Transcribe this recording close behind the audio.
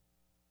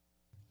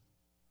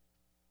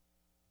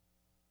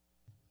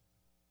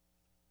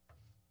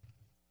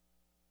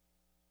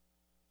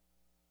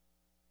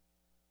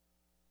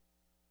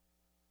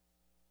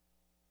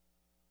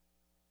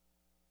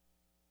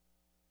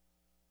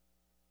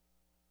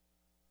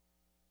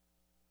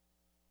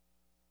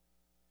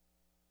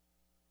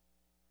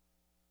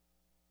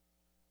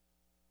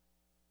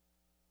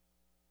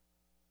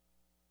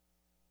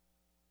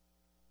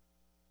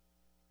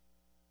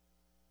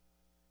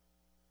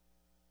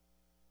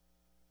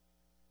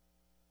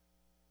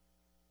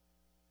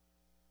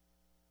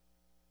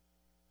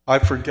I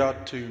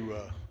forgot to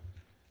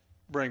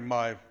bring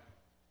my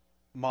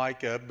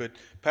mic up, but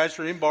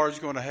Pastor Ymbar is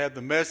going to have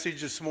the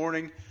message this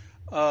morning.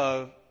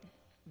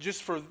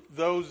 Just for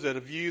those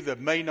of you that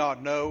may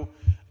not know,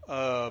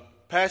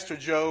 Pastor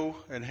Joe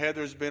and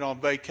Heather's been on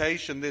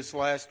vacation this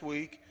last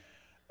week,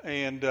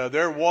 and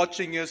they're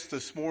watching us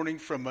this morning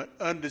from an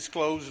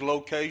undisclosed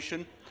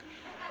location.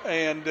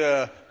 And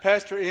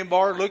Pastor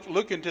Ymbar,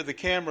 look into the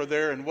camera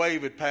there and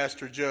wave at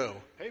Pastor Joe.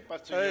 Hey,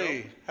 Pastor Joe.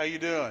 Hey, how you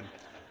doing?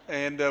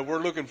 And we're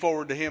looking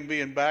forward to him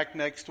being back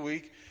next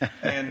week.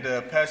 And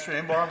Pastor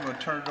Ymbar, I'm going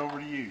to turn it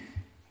over to you.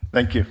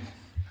 Thank you.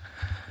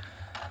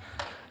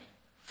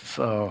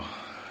 So,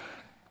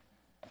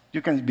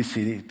 you can be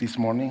seated this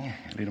morning,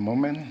 a little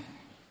moment.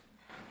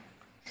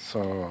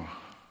 So,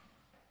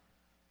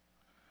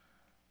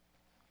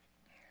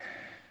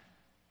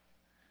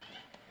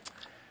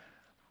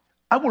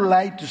 I would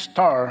like to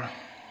start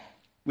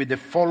with the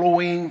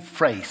following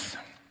phrase.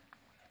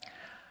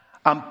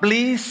 And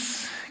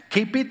please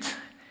keep it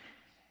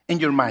in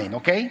your mind,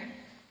 okay?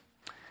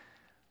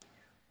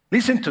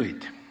 Listen to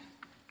it.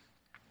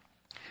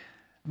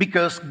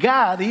 Because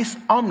God is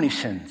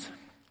omniscient.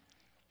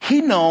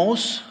 He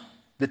knows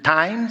the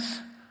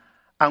times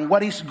and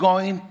what is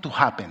going to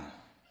happen.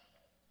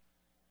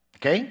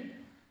 Okay?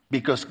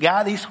 Because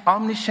God is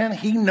omniscient,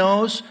 He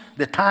knows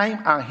the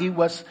time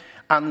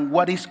and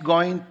what is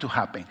going to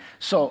happen.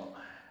 So,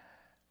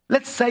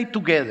 let's say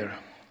together.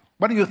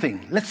 What do you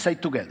think? Let's say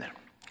together.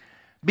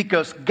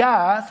 Because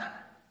God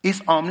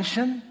is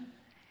omniscient,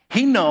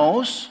 He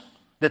knows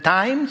the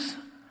times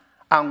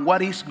and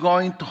what is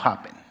going to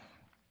happen.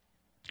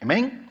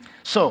 Amen?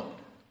 So,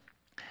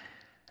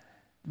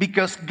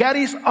 because God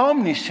is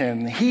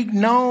omniscient, He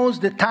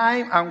knows the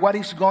time and what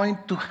is going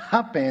to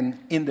happen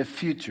in the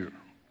future.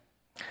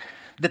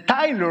 The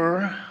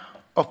title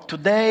of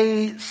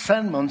today's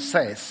sermon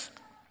says,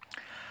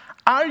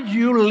 are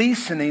you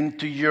listening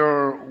to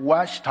your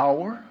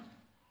watchtower?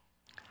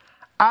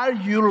 Are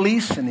you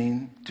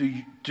listening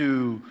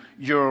to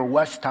your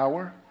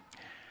watchtower?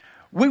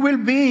 We will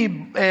be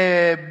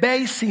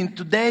basing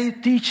today's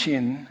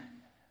teaching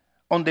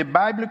on the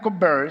biblical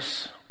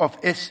verse of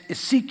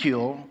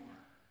Ezekiel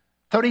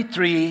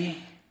 33,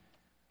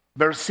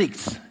 verse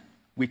 6,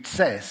 which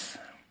says,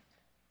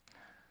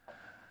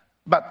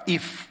 but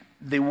if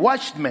the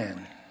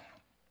watchman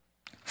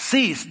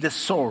sees the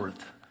sword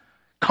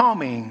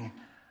coming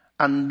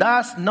and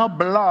does not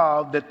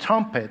blow the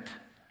trumpet,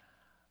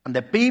 and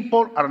the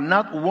people are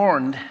not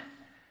warned,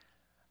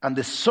 and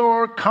the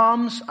sword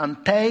comes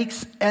and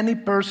takes any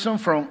person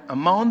from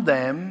among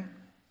them,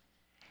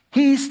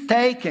 he is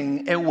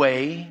taken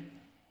away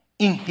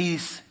in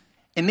his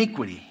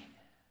iniquity.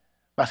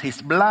 But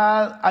his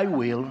blood I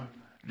will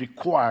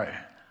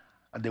require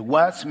at the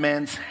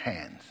watchman's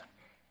hands.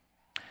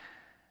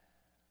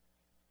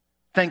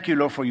 Thank you,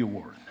 Lord, for your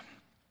word.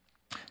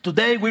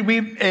 Today we'll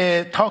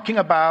be talking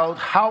about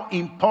how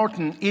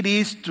important it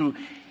is to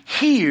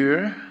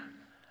hear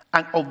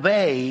and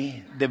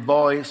obey the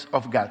voice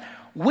of God.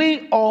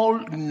 We all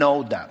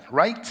know that,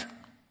 right?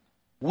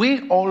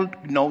 We all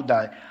know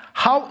that.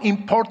 How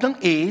important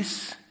it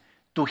is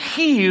to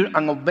hear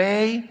and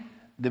obey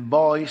the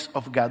voice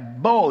of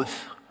God,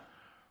 both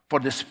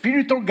for the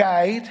spiritual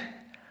guide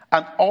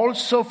and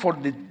also for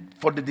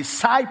the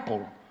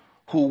disciple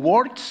who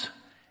works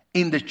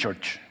in the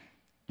church.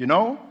 You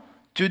know,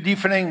 two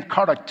different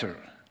characters,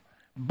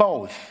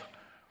 both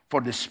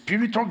for the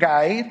spiritual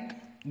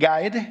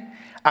guide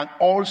and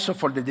also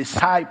for the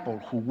disciple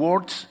who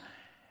works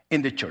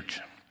in the church.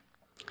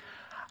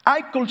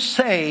 I could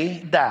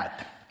say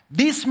that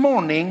this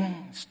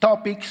morning's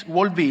topics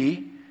will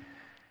be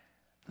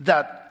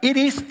that it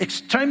is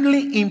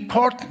extremely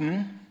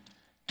important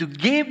to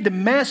give the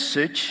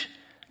message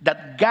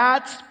that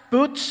God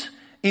puts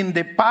in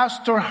the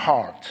pastor's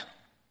heart.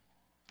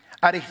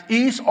 And it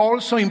is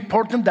also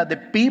important that the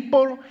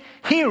people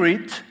hear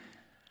it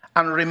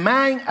and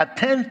remain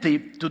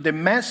attentive to the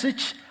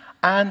message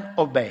and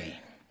obey.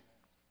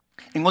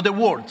 In other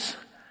words,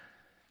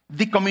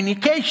 the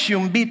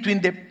communication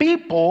between the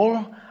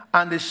people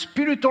and the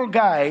spiritual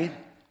guide,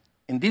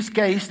 in this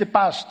case the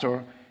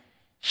pastor,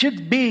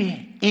 should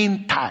be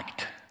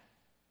intact,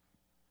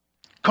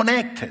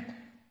 connected.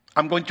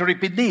 I'm going to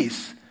repeat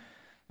this.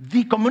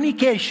 The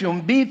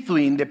communication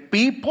between the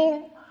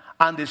people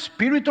and the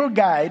spiritual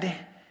guide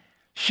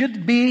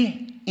should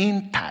be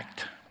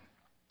intact.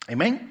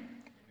 Amen?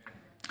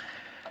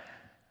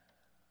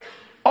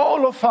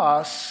 All of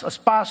us as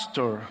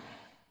pastors,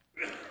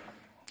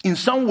 in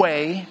some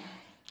way,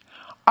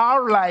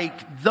 are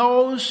like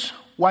those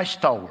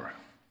watchtowers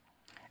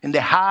in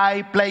the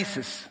high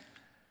places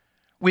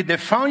with the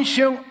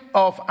function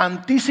of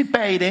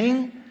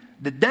anticipating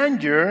the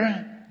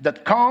danger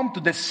that come to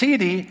the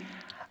city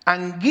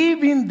and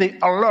giving the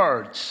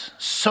alerts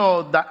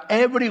so that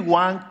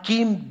everyone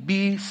can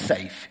be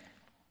safe.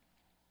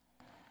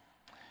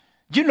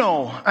 You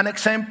know, an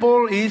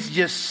example is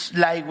just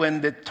like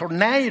when the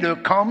tornado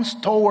comes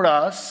toward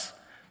us,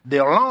 the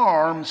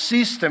alarm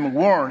system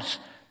warns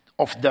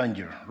of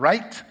danger,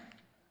 right?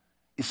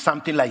 It's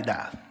something like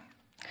that.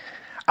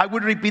 I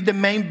will repeat the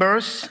main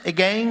verse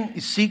again,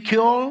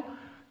 Ezekiel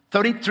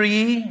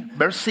 33,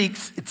 verse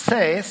 6. It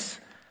says,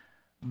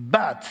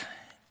 "But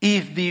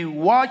if the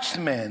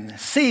watchman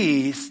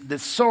sees the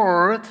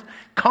sword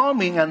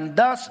coming and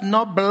does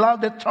not blow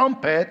the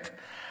trumpet,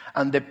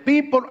 and the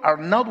people are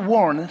not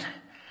warned,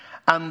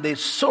 and the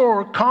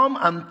sword comes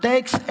and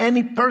takes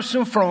any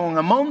person from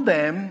among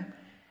them,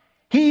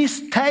 he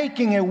is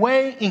taken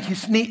away in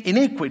his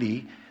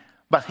iniquity,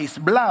 but his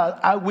blood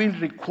I will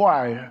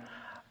require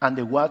on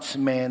the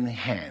watchman's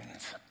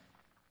hands."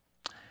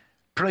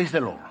 Praise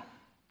the Lord.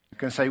 You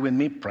can say with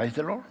me, praise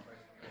the Lord.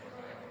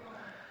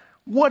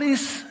 What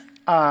is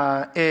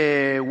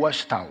a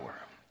watchtower?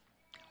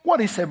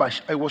 What is a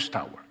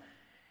watchtower?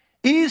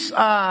 Is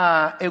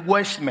a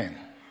watchman.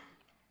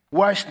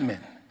 Watchman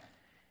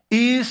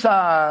is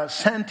a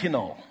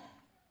sentinel.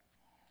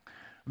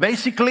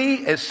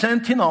 Basically, a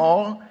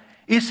sentinel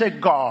is a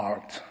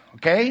guard,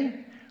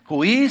 okay,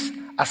 who is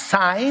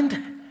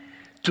assigned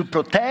to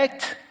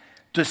protect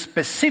the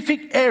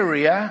specific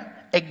area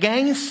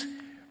against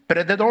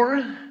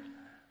predators,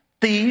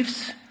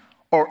 thieves,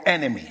 or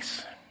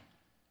enemies.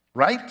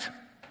 Right?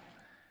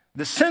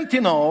 The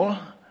sentinel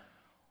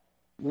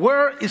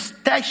were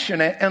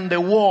stationed in the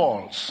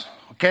walls,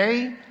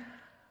 okay,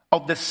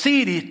 of the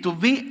city to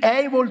be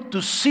able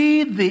to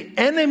see the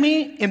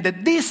enemy in the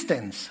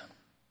distance.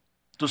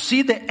 To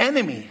see the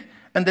enemy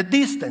in the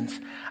distance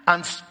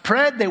and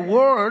spread the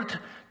word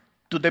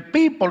to the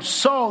people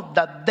so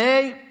that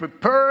they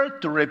prepare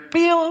to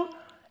repel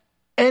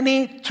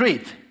any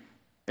threat.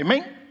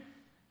 Amen?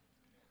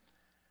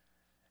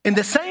 In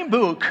the same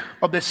book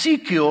of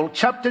Ezekiel,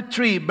 chapter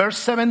 3, verse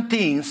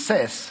 17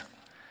 says,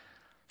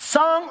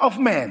 "Son of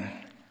man,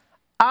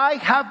 I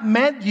have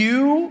made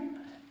you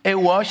a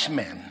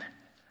watchman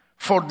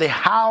for the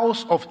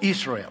house of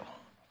Israel.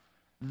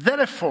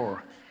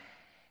 Therefore,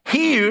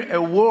 hear a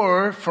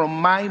word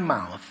from my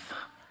mouth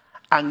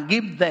and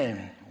give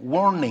them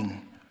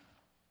warning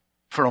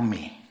from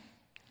me."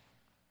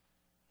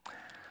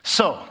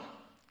 So,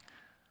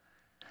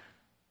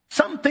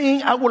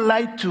 something I would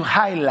like to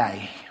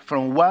highlight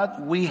from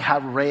what we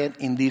have read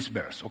in this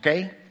verse,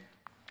 okay?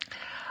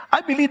 I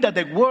believe that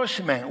the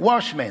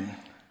watchmen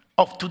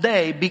of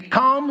today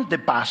become the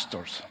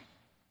pastors,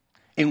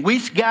 in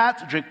which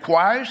God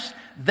requires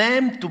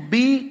them to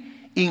be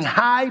in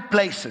high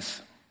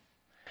places.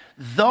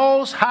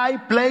 Those high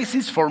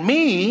places for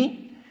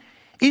me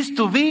is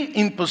to be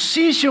in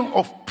position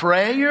of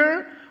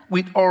prayer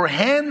with our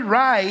hand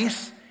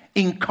raised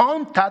in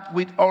contact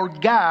with our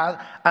God,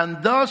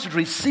 and thus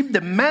receive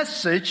the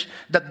message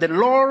that the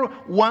Lord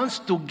wants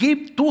to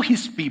give to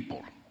his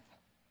people.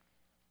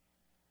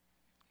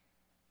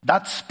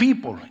 That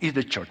people is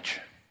the church.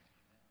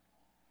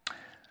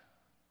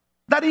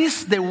 That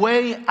is the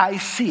way I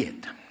see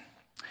it.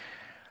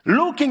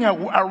 Looking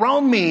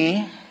around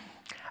me,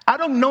 I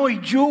don't know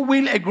if you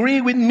will agree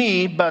with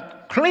me,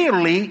 but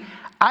clearly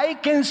I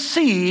can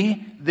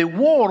see the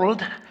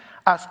world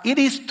as it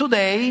is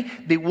today.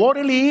 The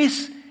world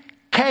is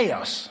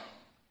chaos.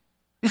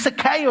 It's a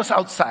chaos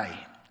outside.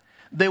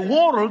 The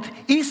world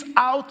is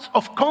out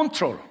of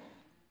control.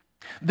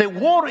 The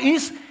world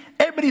is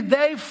every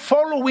day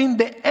following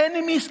the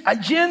enemy's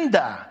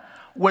agenda,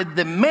 where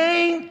the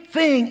main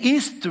thing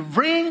is to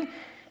bring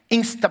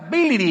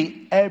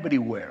instability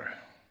everywhere.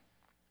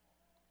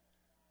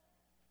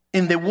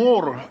 In the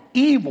world,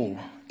 evil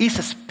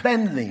is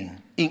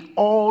spreading in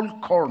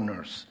all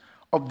corners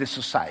of the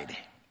society.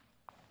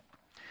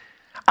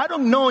 I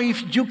don't know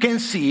if you can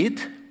see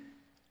it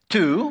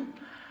too.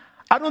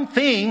 I don't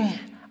think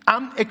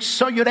I'm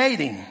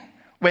exaggerating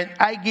when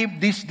I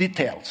give these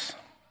details.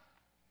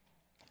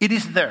 It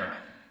is there.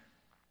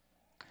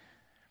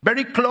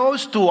 Very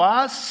close to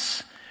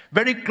us,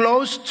 very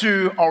close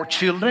to our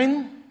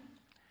children,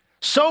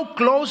 so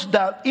close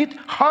that it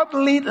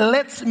hardly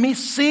lets me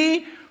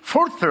see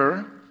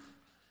further.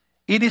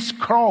 It is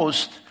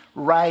crossed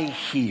right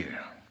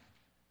here.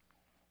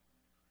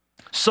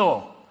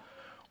 So,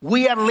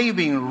 we are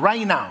living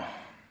right now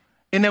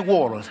in a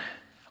world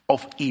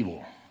of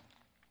evil.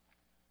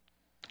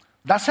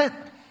 That's it.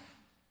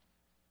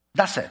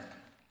 That's it.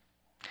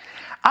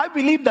 I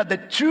believe that the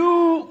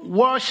true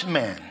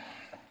watchmen,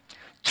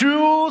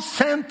 true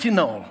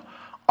sentinel,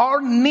 are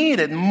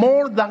needed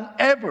more than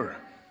ever.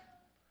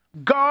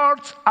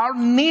 Guards are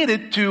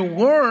needed to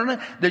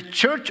warn the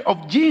church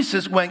of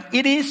Jesus when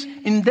it is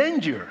in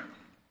danger.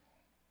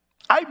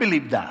 I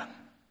believe that.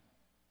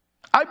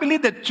 I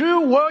believe the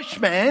true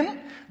watchmen,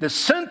 the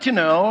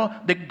sentinel,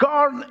 the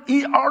guard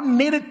are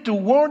needed to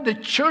warn the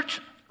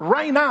church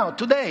right now,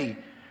 today.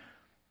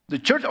 The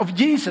church of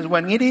Jesus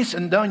when it is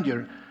in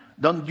danger.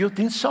 Don't you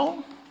think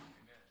so?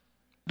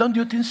 Don't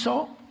you think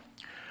so?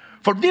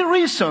 For this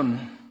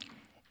reason,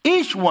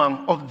 each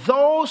one of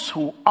those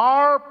who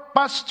are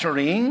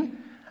pastoring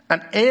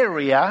an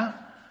area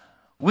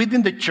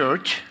within the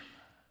church,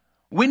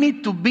 we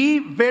need to be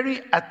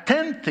very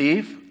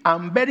attentive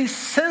and very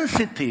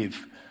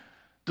sensitive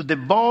to the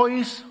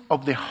voice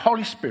of the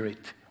Holy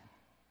Spirit,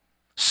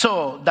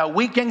 so that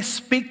we can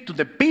speak to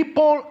the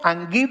people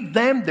and give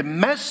them the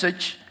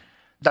message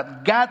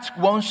that God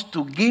wants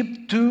to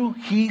give to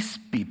his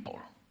people,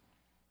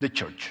 the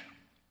church.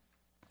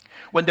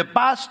 When the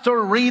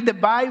pastor reads the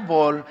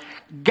Bible,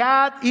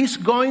 God is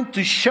going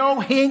to show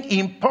him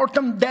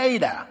important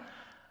data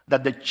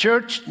that the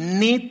church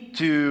needs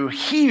to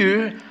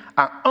hear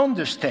and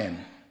understand.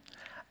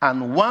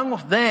 And one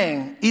of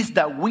them is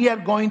that we are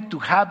going to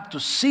have to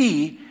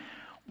see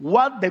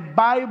what the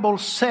Bible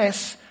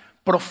says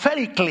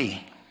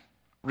prophetically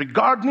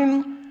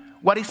regarding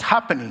what is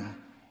happening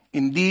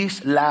in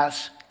these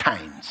last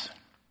times.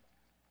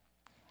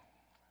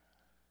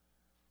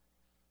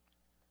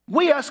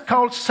 We ask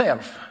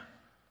ourselves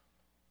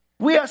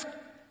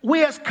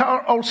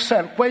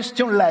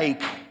questions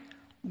like,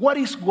 what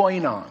is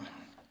going on?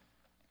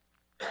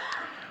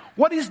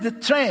 What is the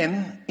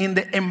trend in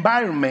the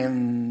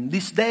environment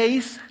these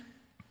days?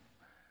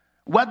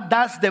 What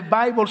does the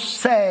Bible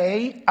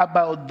say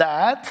about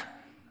that?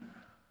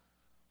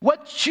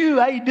 What should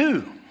I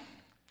do?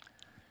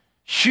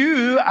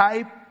 Should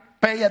I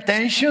pay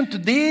attention to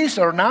this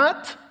or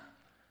not?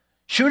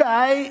 Should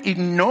I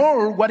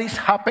ignore what is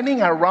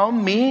happening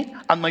around me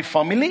and my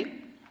family?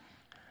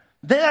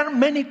 There are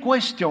many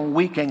questions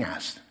we can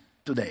ask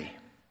today.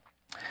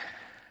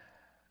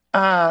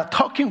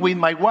 Talking with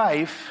my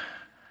wife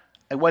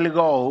a while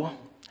ago,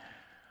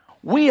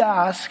 we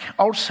asked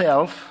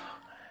ourselves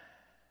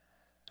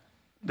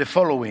the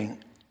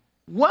following: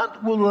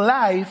 what would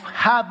life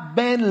have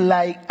been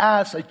like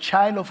as a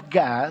child of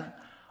God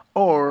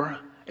or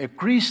a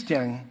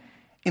Christian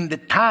in the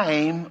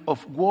time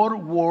of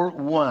World War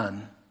I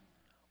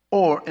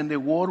or in the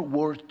World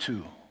War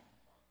II?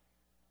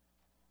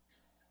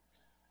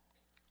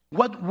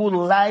 What would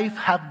life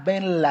have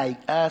been like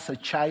as a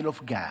child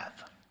of God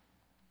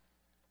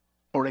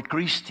or a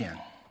Christian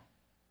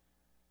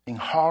in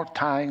hard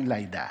times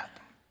like that?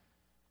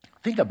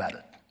 Think about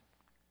it.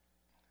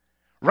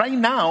 Right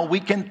now, we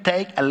can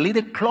take a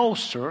little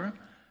closer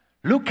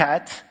look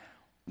at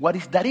what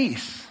that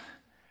is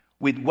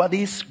with what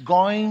is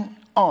going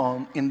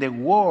on in the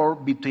war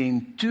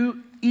between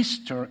two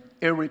Eastern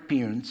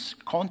European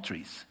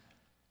countries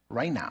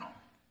right now.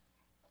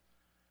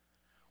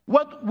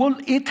 What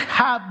would it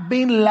have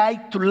been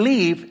like to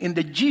live in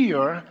the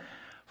year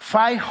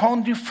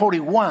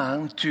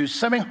 541 to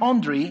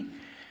 700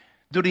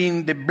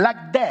 during the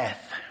Black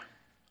Death,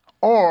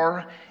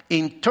 or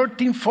in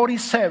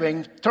 1347,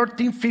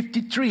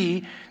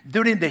 1353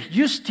 during the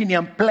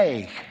Justinian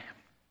plague?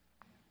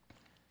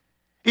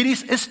 It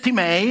is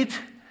estimated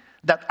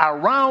that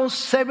around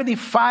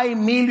 75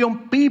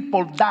 million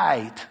people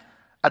died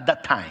at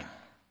that time.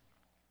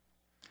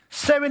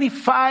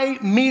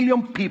 75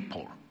 million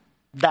people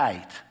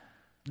died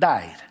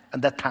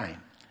at that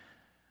time.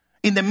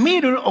 In the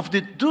middle of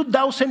the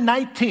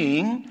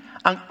 2019,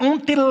 and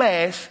until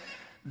less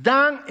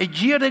than a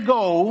year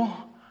ago,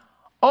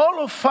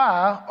 all of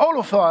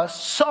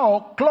us saw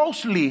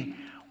closely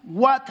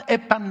what a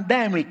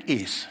pandemic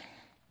is.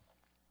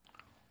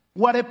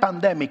 What a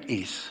pandemic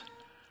is.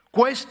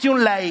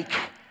 Question like,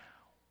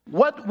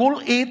 what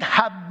would it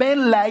have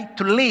been like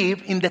to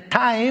live in the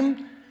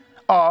time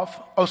of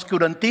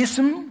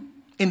obscurantism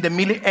in the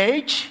Middle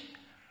Age,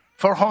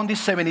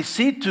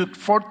 476 to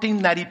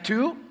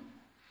 1492,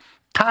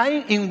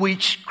 time in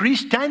which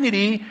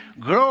Christianity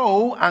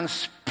grew and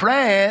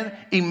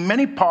spread in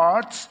many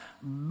parts,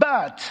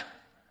 but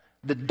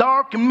the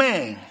dark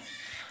man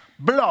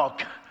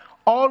blocked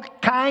all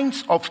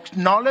kinds of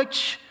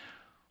knowledge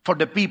for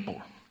the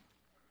people,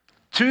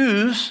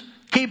 thus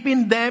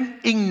keeping them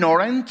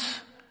ignorant,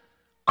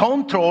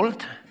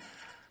 controlled,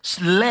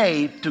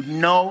 slave to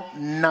know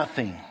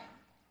nothing.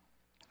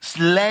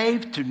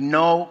 Slave to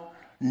know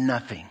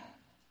nothing.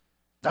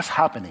 That's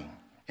happening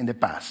in the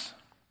past.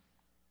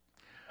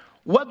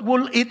 What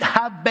would it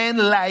have been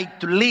like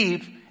to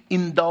live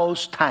in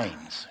those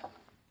times?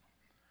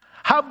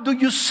 How do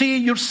you see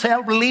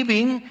yourself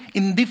living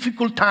in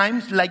difficult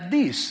times like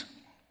this?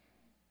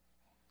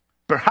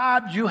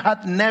 Perhaps you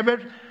had never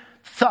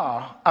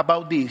thought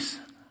about this.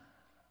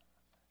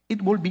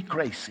 It will be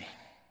crazy.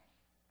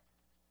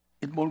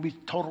 It will be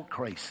total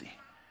crazy.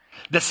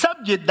 The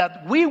subject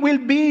that we will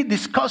be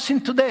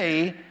discussing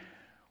today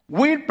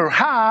will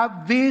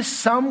perhaps be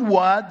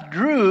somewhat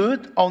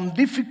rude or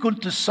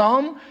difficult to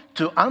some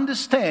to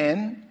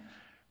understand.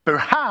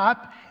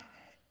 Perhaps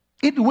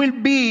it will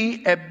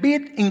be a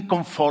bit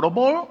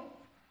uncomfortable,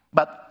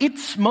 but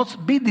it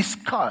must be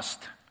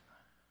discussed.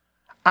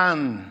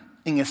 And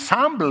in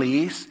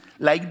assemblies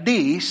like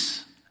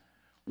this,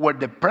 where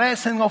the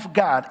presence of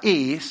God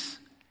is,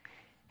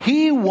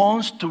 He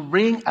wants to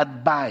bring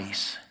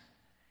advice.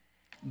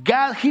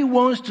 God, He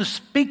wants to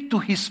speak to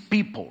His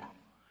people.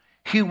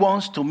 He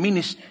wants to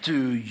minister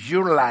to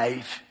your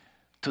life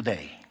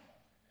today.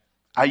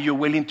 Are you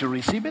willing to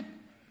receive it?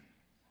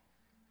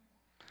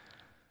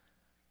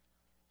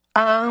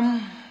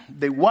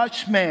 The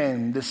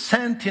watchman, the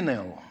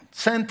sentinel,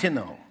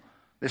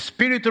 the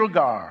spiritual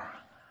guard,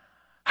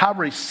 have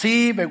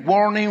received a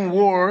warning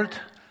word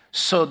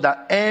so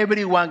that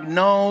everyone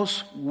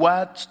knows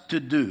what to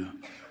do.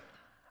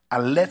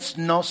 And let's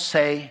not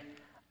say,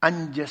 I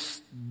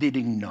just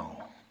didn't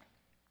know.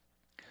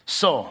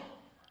 So,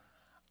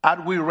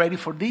 are we ready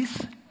for this?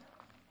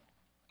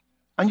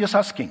 I'm just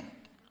asking,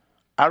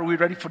 are we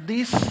ready for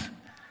this?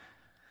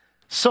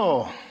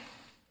 So,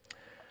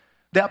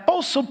 the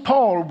Apostle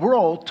Paul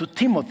wrote to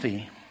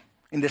Timothy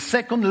in the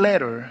second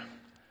letter,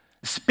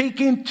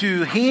 speaking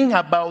to him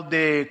about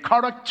the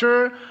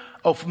character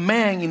of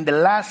men in the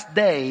last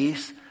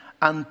days,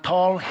 and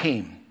told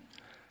him,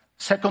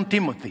 2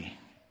 Timothy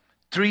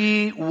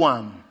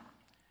 3:1,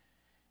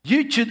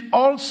 you should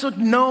also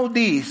know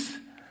this,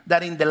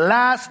 that in the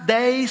last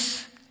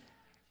days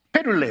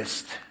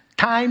perilous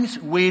times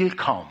will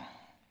come.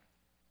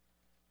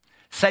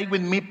 Say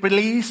with me,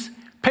 please,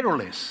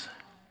 perilous.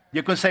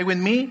 You can say with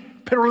me,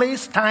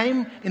 perilous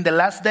time in the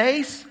last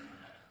days.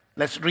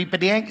 Let's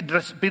repeat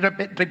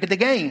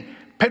again.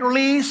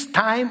 Perilous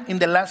time in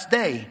the last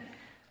day.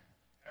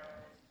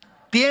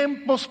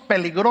 Tiempos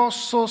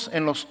peligrosos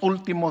en los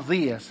últimos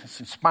días. It's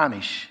in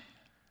Spanish.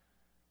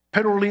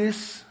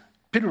 Perilous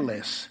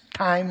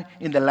time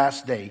in the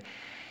last day.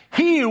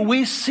 Here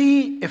we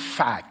see a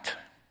fact.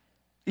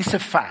 It's a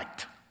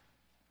fact.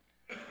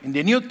 In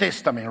the New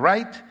Testament,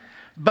 right?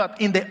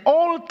 But in the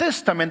Old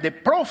Testament, the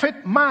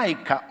prophet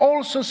Micah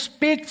also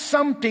speaks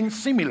something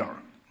similar.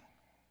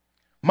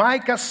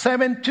 Micah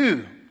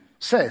 7:2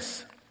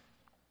 says,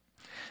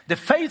 the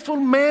faithful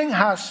man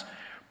has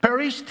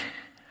perished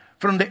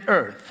from the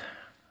earth,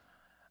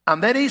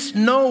 and there is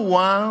no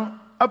one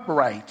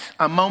upright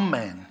among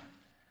men.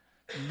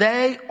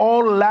 They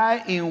all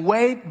lie in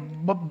wait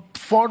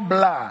for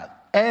blood.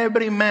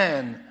 Every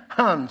man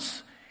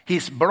hunts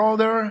his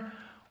brother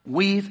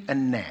with a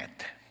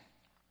net.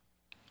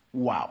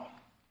 Wow.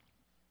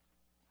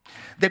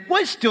 The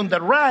question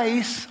that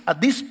arises at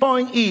this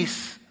point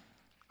is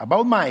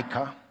about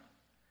Micah.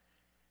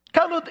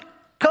 Could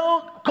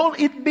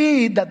it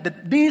be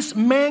that these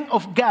men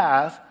of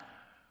God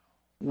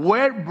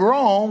were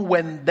wrong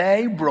when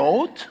they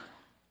wrote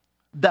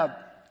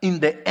that in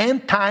the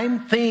end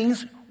time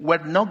things were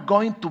not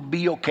going to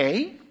be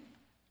okay?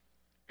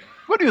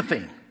 What do you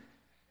think?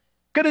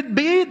 Could it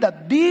be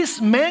that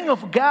these men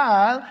of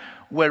God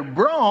were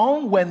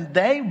wrong when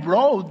they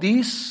wrote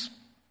this,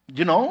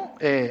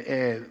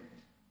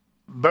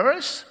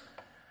 verse,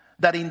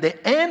 that in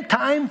the end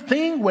time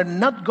things were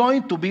not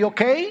going to be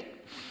okay?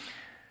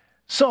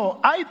 So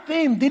I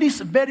think this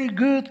is a very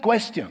good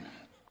question.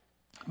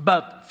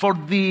 But for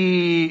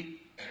me,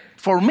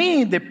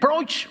 the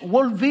approach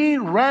will be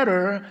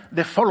rather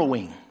the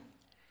following.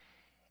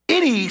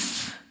 It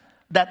is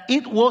that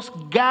it was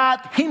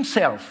God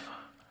himself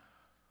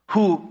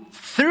who,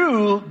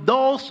 through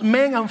those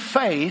men of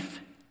faith,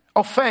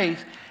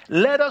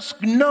 let us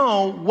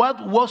know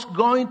what was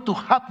going to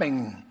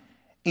happen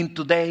in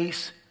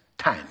today's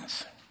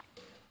times.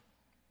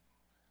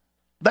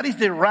 That is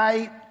the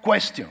right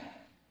question.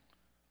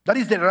 That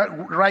is the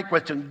right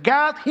question.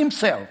 God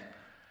himself,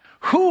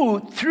 who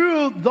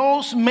through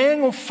those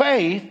men of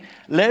faith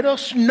let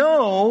us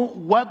know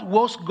what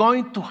was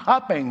going to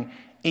happen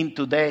in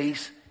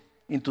today's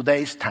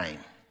time.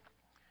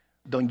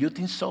 Don't you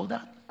think so?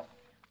 That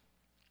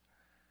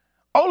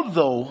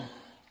although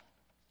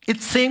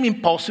it seems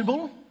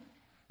impossible,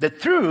 the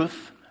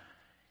truth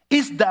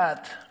is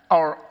that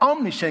our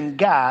omniscient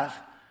God,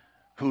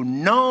 who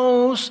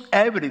knows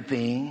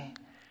everything,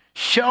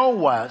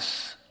 shows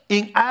us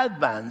in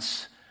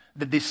advance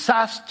the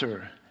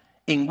disaster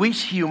in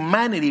which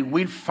humanity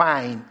will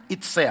find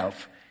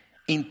itself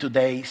in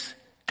today's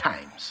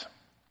times.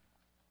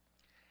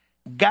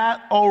 God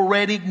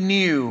already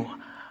knew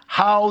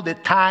how the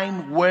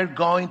time were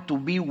going to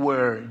be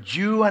where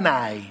you and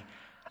I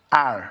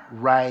are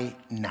right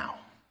now.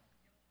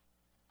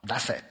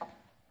 That's it.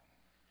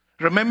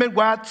 Remember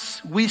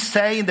what we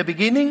say in the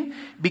beginning?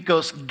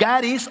 Because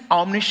God is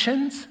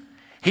omniscient.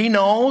 He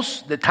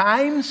knows the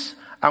times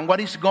and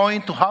what is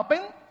going to happen.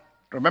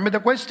 Remember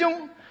the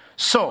question?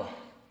 So,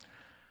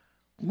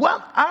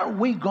 what are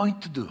we going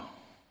to do?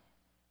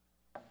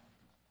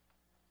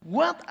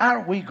 What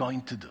are we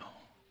going to do?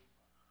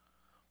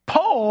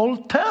 Paul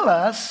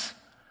tells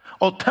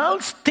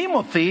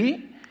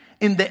Timothy,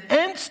 in the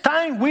end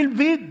time will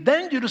be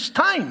dangerous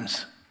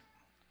times.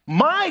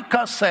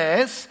 Micah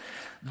says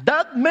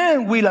that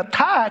men will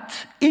attack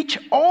each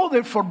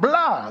other for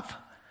blood.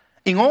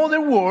 In other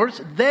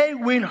words, they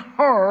will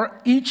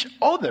hurt each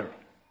other.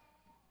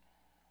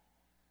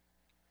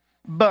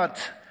 But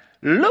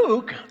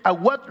look at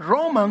what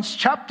Romans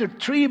chapter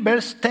 3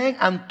 verse 10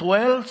 and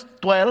 12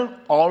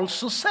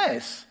 also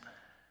says.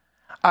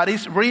 It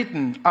is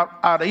written,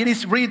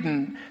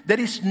 there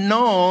is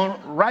no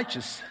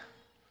righteous,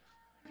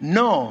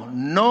 no,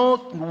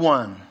 not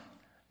one.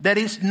 There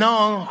is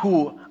none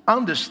who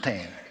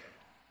understand.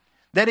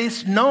 There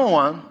is no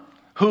one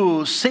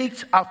who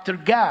seeks after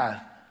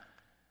God.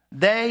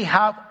 They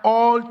have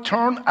all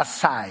turned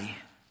aside.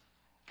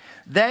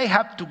 They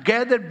have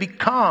together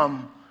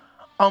become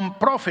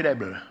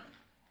unprofitable.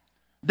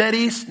 There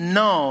is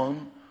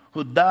none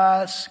who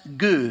does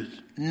good.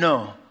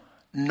 No,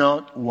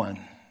 not one.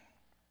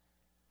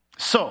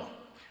 So,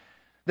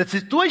 the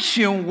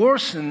situation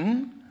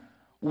worsens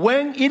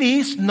when it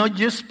is not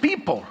just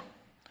people,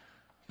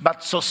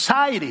 but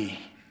society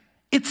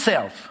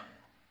itself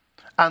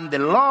and the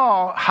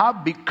law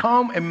have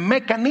become a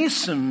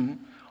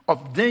mechanism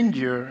of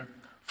danger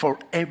for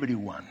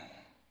everyone.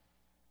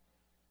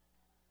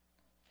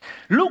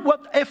 Look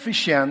what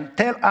Ephesians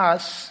tell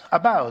us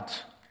about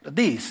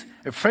this.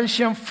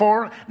 Ephesians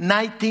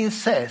 4:19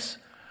 says,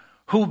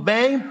 who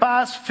being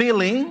past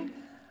feeling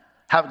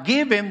have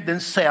given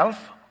themselves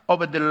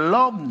over the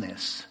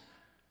loveness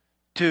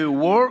to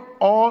work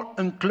all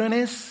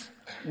uncleanness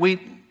with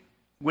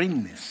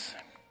greenness.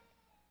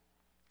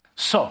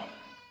 So,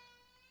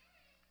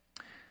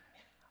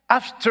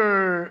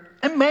 after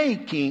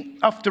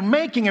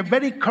making a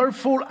very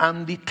careful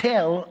and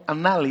detailed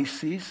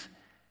analysis,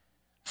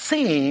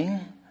 seeing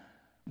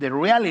the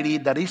reality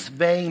that is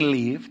being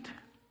lived,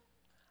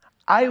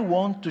 I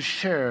want to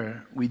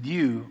share with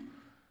you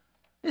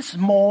a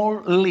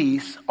small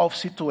list of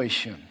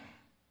situations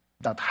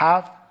that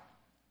have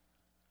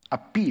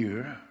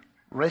appeared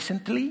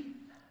recently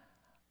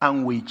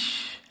and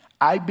which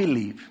I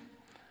believe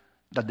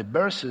that the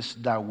verses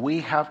that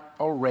we have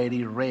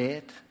already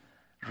read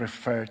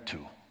refer to.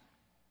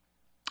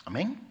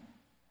 Amen?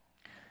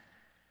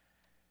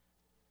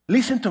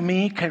 Listen to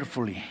me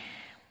carefully,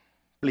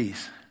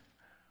 please.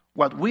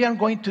 What we are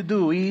going to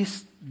do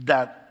is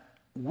that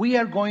we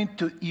are going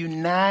to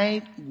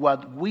unite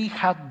what we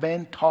have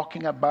been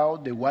talking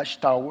about, the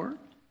watchtower,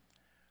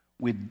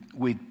 with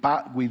what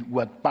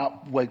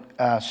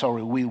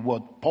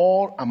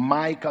Paul and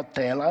Micah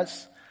tell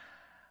us,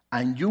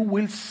 and you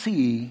will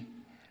see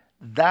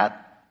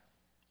that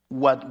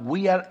what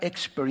we are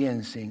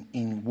experiencing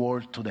in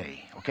world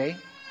today, okay,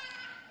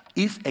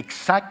 is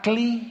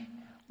exactly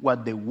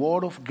what the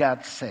Word of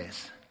God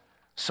says.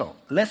 So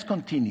let's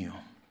continue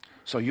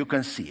so you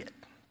can see it.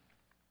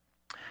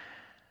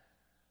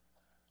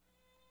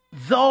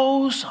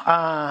 Those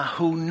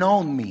who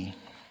know me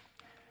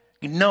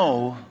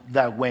know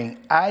that when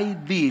I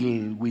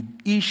deal with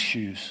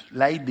issues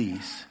like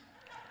this,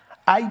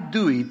 I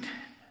do it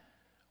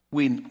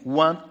with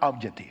one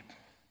objective.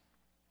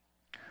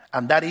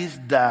 And that is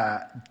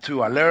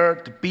to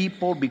alert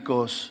people,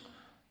 because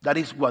that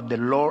is what the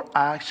Lord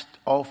asked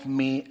of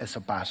me as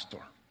a pastor.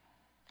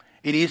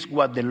 It is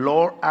what the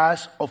Lord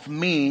asked of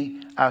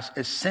me as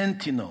a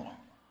sentinel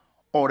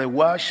or a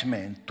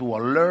watchman, to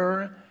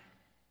alert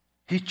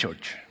His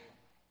church.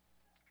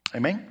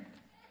 Amen?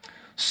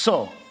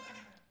 So,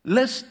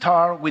 let's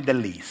start with the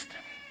list.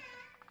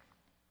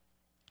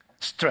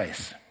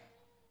 Stress.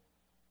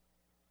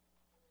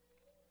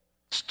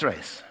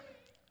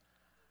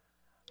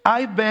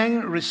 I've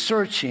been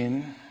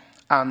researching,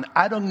 and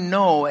I don't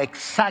know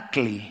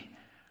exactly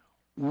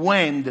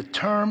when the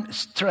term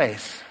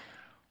stress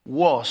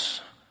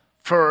was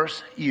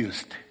first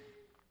used.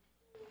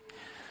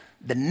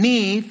 The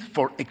need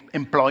for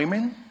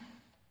employment,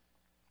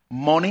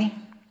 money,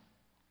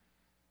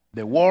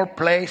 the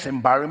workplace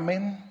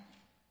environment,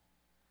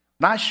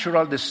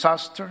 natural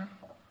disaster,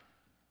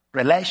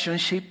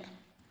 relationship,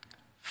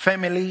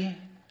 family,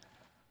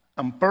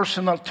 and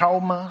personal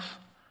traumas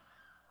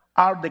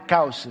are the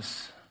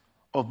causes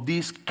of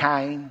this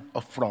kind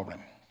of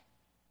problem,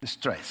 the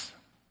stress.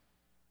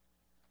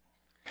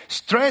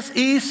 Stress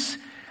is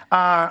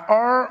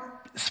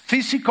our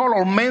physical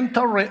or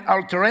mental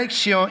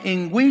alteration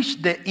in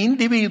which the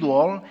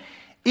individual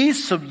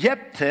is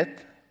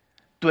subjected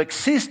to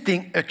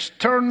existing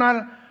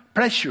external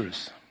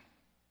pressures.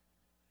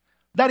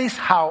 That is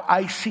how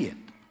I see it.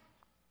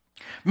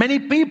 Many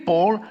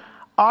people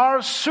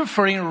are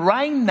suffering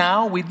right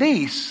now with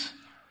this.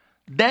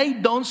 They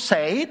don't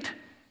say it.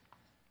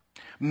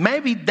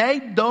 Maybe they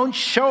don't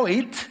show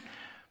it,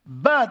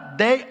 but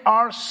they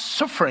are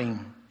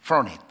suffering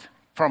from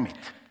it.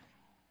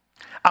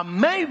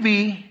 And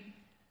maybe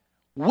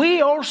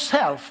we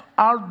ourselves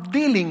are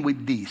dealing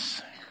with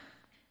this.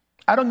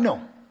 I don't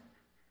know.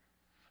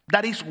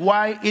 That is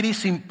why it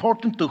is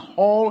important to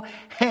hold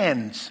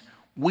hands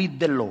with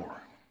the Lord.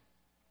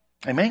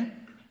 Amen?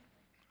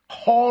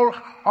 Hold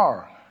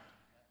hard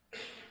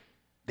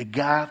the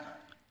God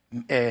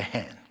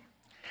hand.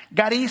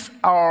 God is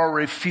our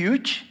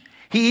refuge.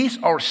 He is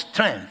our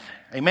strength.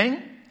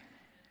 Amen?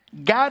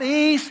 God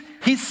is,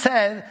 He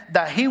said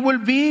that He will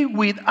be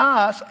with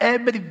us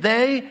every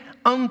day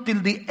until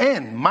the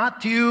end.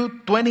 Matthew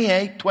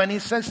 28:20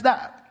 says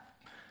that.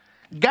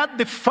 God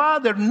the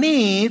Father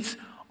needs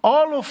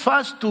all of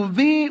us to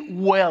be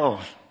well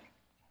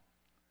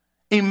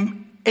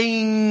in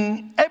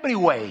every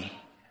way.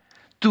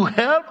 To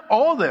help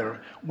others,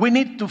 we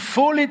need to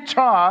fully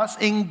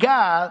trust in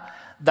God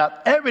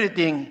that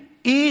everything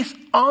is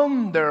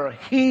under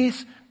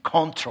His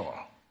control.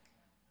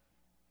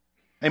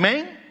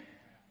 Amen?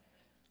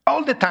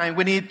 All the time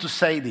we need to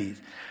say this.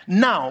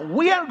 Now,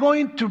 we are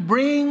going to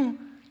bring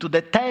to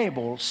the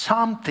table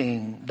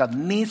something that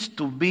needs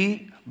to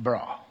be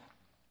brought.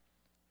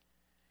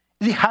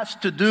 It has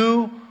to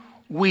do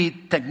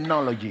with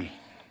technology.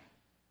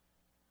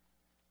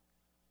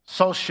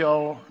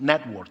 social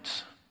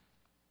networks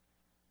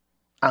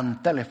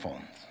and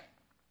telephones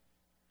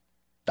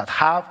that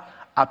have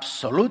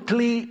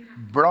absolutely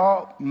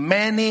brought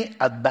many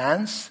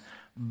advances,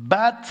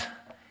 but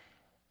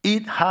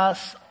it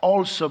has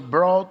also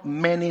brought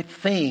many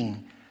things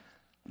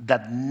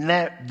that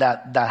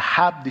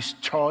have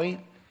destroyed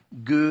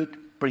good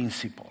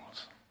principles.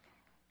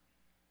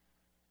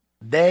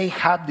 They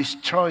have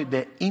destroyed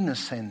the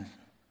innocence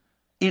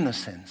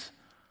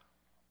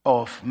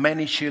of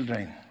many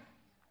children.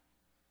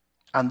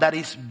 And that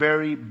is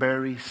very,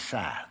 very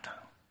sad.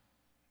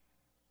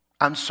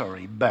 I'm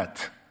sorry,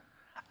 but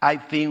I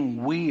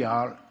think we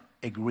all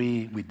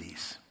agree with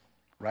this,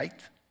 right?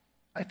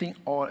 I think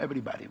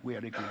everybody, we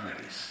are agreeing with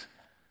this.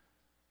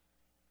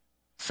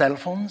 Cell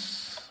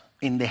phones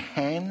in the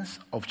hands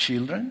of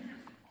children,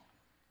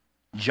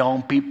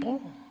 young people,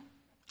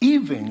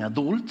 even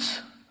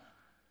adults,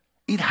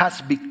 it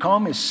has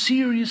become a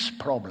serious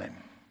problem.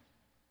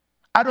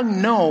 I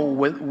don't know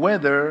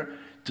whether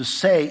to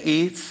say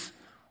it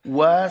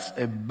was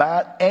a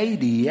bad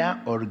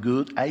idea or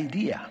good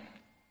idea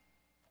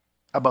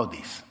about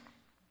this.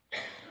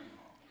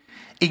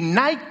 In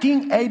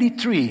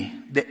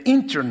 1983, the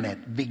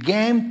internet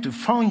began to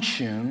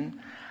function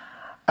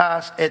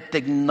as a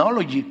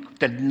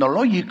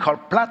technological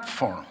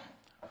platform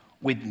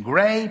with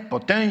great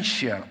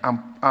potential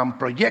and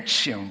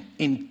projection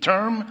in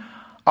terms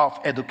of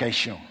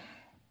education.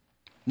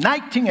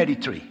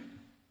 1983.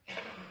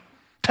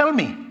 Tell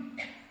me,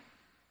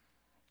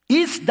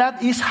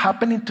 is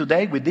happening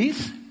today with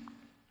this?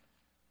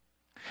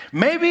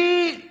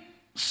 Maybe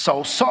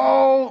so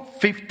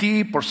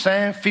 50%,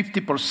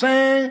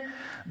 50%,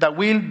 that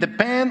will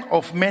depend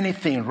of many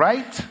things,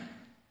 right?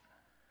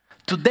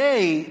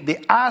 Today,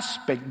 the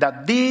aspect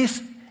that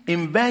this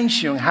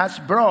invention has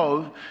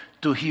brought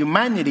to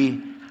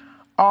humanity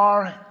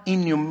are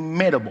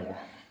innumerable.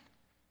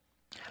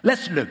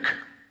 Let's look.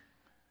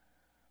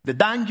 The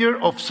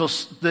danger of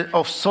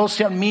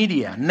social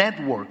media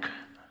network.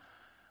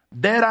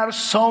 There are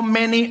so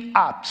many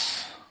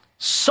apps.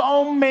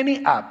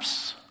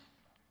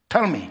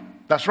 Tell me,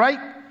 that's right?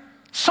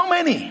 So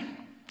many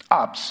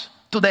apps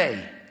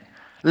today.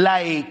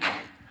 Like,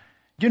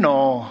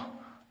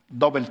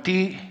 double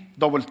T,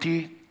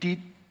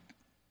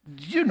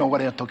 you know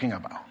what I'm talking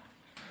about.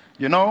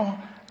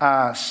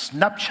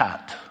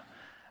 Snapchat,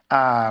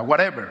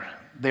 whatever,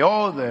 the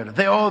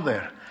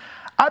other.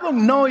 I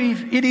don't know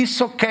if it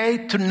is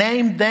okay to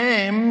name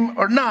them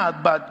or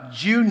not,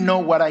 but you know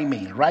what I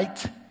mean,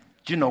 right?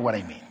 You know what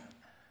I mean.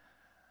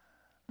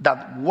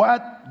 That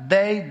what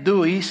they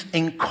do is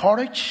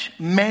encourage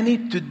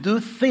many to do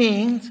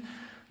things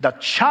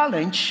that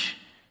challenge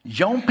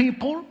young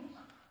people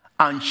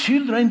and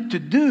children to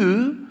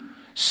do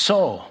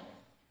so.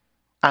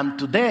 And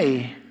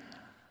today,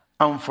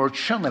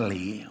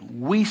 unfortunately,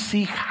 we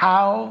see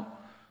how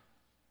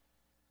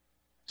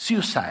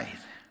suicide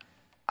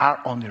are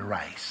on the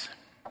rise.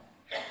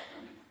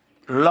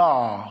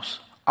 Laws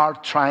are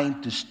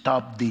trying to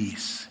stop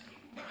this.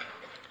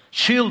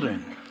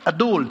 Children,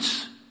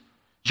 adults,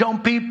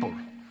 young people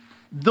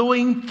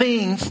doing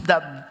things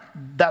that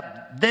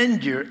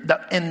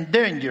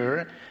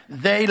endanger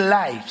their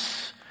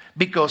lives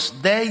because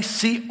they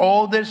see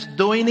others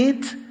doing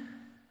it.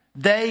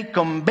 They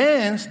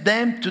convince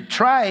them to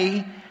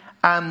try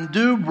and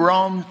do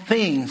wrong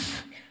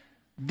things.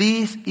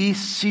 This is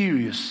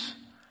serious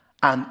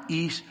and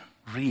is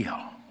real.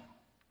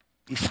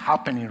 It's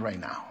happening right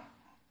now.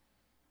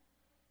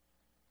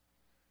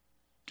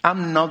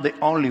 I'm not the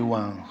only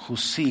one who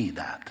sees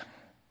that.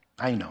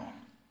 I know.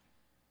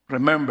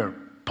 Remember,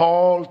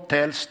 Paul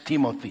tells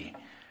Timothy,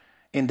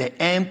 in the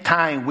end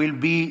time will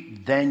be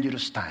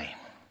dangerous time.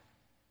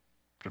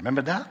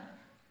 Remember that?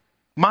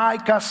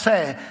 Micah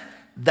said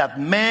that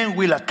men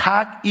will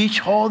attack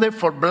each other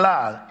for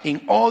blood.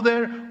 In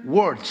other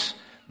words,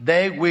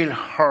 they will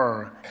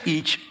hurt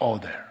each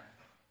other.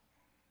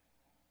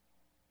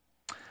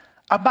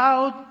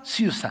 About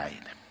suicide.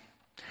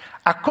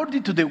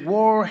 According to the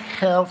World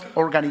Health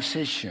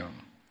Organization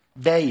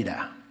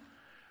data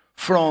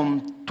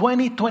from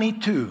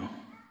 2022,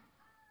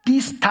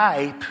 this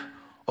type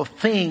of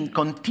thing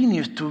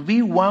continues to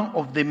be one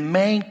of the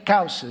main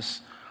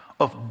causes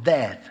of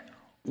death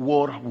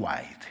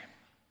worldwide.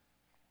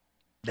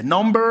 The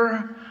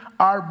numbers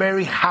are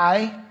very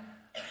high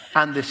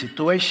and the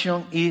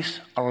situation is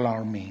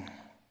alarming.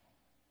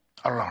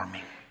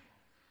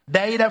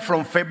 Data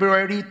from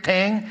February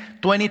 10,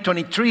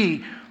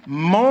 2023,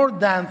 more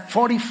than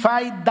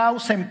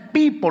 45,000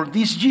 people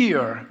this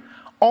year,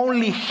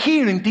 only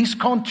here in this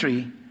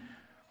country,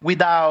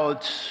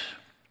 without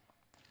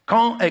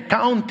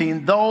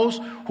counting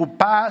those who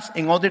pass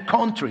in other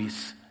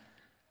countries.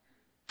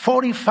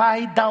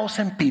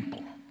 45,000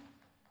 people.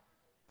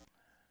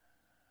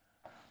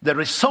 The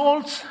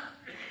results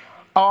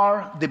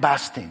are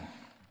devastating.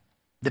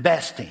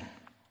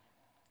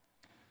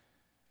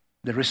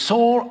 The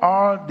results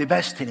are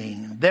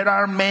devastating. There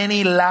are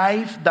many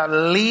lives that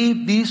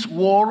leave this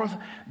world.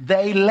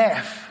 They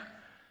left.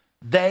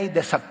 They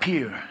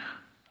disappear.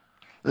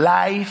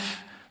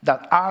 Life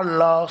that are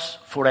lost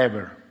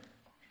forever.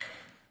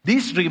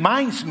 This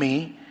reminds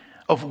me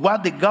of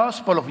what the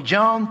Gospel of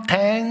John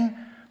 10,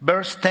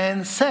 verse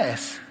 10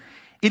 says.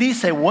 It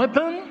is a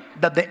weapon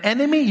that the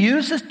enemy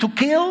uses to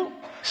kill,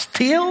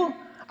 steal,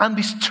 and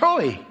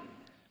destroy.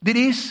 There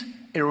is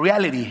a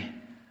reality.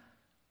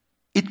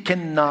 It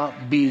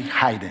cannot be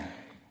hidden.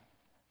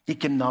 It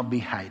cannot be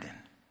hidden.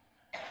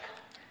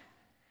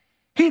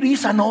 Here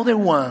is another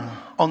one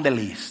on the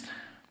list.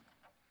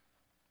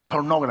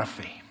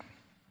 Pornography.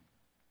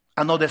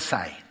 Another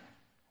side.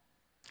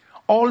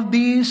 All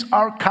these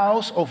are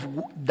cause of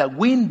the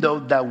window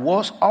that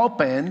was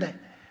opened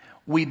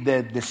with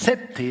the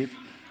deceptive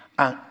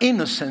and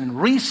innocent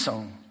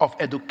reason of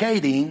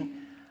educating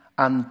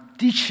and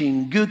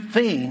teaching good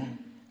things.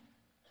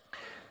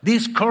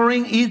 This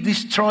current is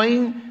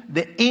destroying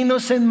the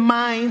innocent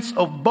minds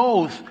of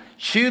both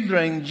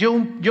children,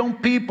 young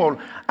people,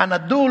 and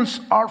adults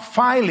are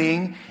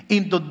falling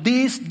into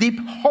these deep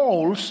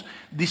holes,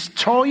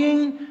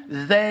 destroying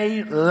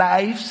their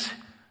lives,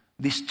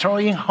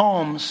 destroying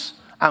homes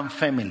and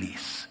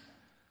families.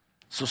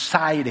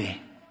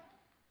 Society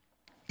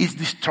is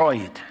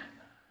destroyed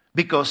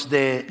because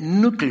the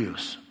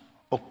nucleus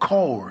or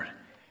core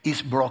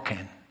is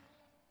broken.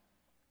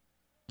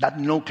 That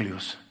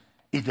nucleus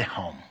is the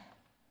home.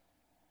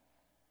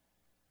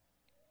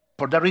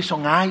 For that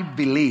reason, I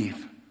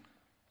believe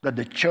that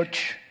the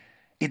church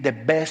is the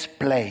best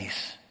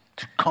place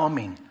to come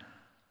in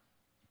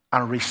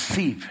and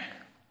receive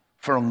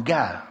from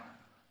God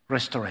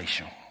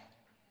restoration.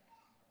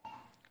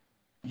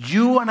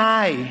 You and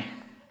I,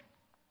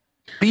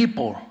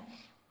 people,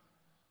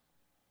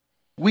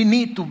 we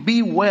need to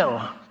be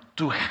well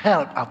to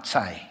help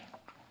outside.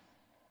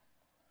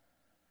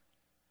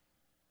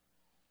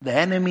 The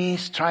enemy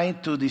is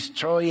trying to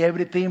destroy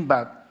everything,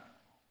 but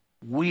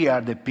we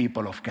are the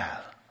people of God.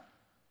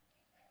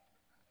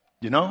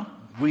 You know,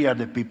 we are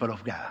the people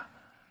of God.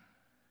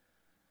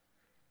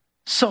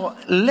 So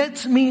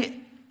let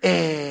me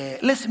a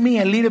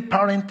little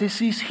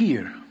parenthesis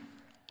here.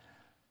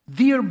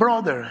 Dear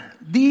brother,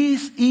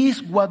 this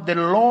is what the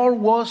Lord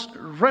was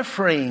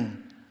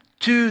referring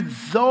to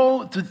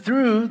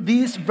through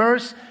this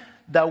verse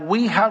that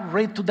we have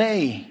read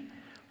today.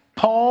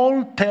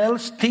 Paul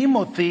tells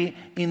Timothy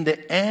in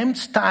the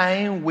end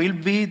time will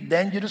be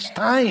dangerous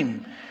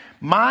time.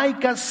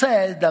 Micah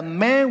says that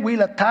men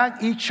will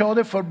attack each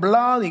other for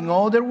blood. In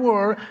other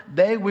words,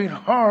 they will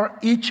hurt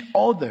each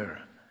other.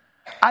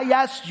 I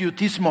ask you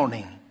this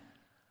morning,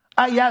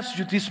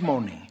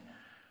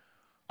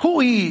 who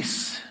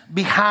is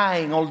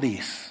behind all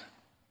this?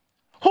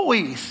 Who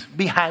is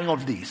behind all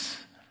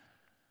this?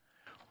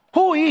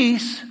 Who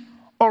is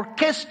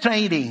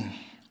orchestrating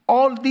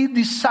all the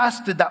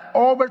disaster that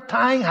over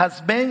time has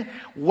been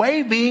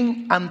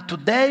waving, and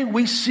today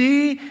we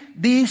see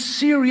this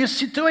serious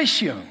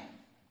situation?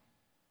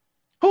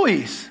 Who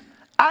is?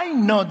 I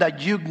know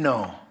that you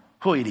know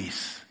who it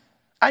is.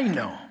 I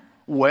know.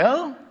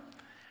 Well,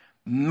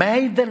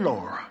 may the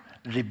Lord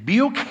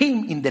rebuke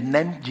him in the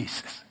name of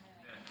Jesus.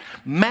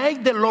 May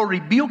the Lord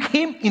rebuke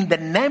him in the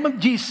name of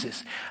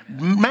Jesus.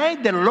 May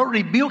the Lord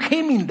rebuke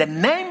him in the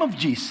name of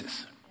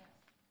Jesus.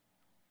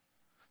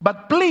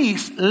 But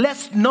please,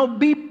 let's not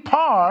be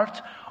part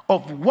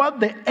of what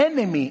the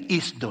enemy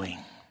is doing.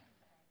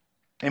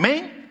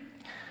 Amen?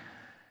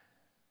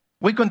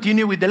 We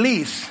continue with the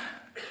list.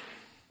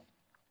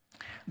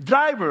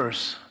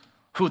 Drivers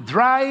who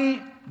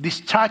drive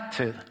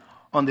distracted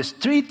on the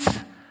streets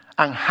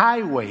and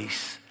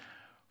highways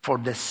for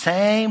the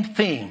same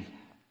thing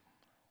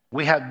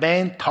we have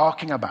been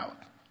talking about,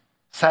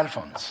 cell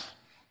phones.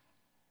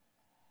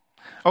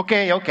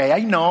 Okay, I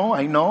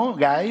know,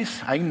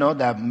 guys. I know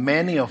that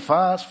many of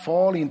us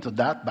fall into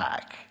that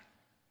bag.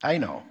 I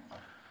know.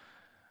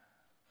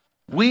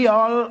 We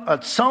all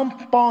at some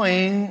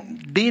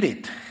point did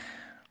it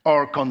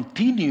or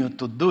continue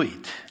to do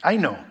it. I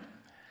know.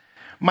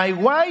 My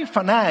wife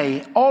and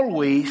I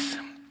always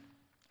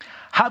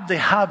have the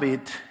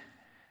habit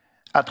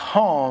at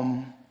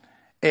home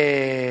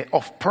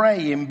of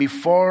praying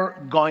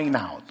before going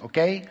out,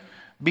 okay?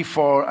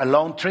 Before a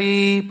long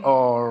trip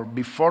or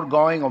before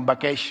going on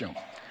vacation.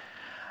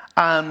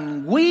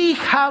 And we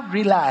have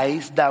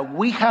realized that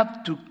we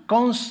have to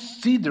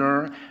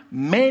consider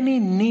many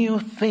new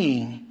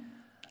things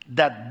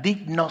that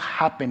did not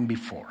happen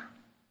before.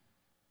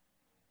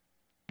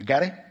 You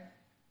got it?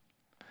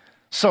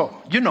 So,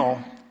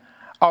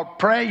 our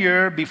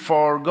prayer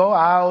before go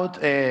out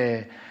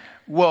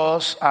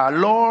was,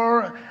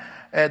 Lord,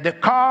 the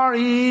car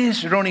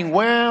is running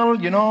well,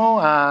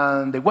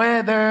 and the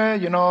weather,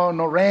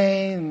 no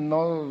rain,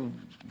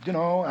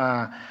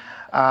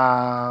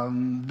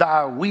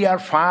 that we are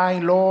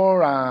fine,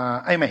 Lord,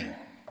 amen,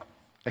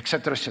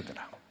 etc., etc.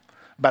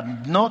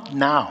 But not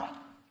now.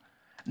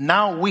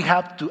 Now we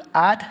have to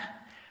add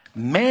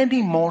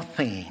many more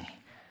things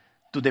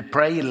to the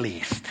prayer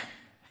list.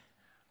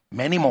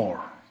 Many more.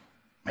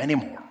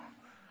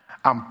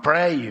 And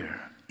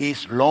prayer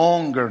is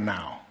longer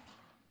now.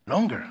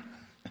 Longer.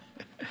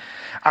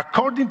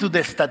 According to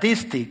the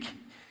statistic,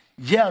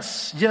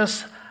 just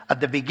at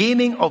the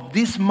beginning of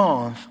this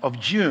month of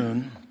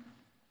June,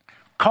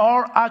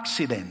 car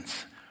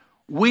accidents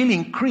will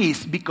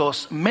increase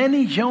because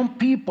many young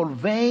people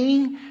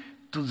vain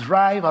to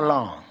drive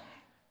alone.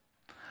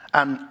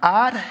 And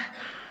add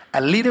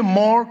a little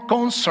more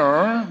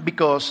concern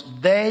because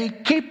they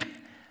keep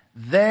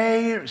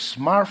their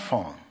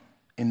smartphone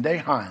in their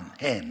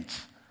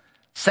hands,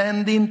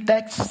 sending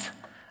texts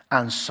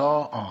and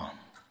so on.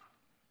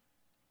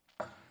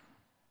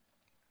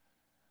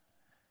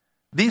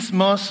 This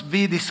must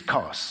be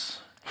discussed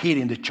here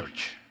in the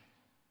church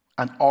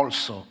and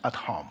also at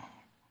home.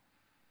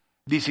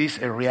 This is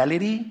a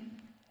reality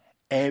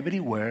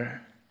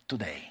everywhere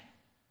today.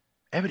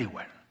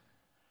 Everywhere.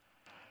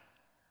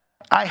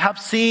 I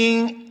have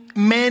seen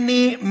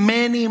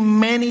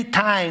many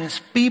times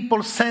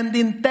people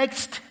sending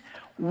text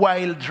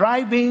while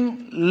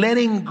driving,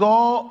 letting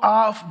go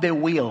of the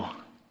wheel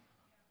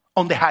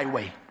on the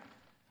highway.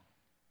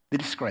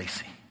 It is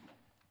crazy.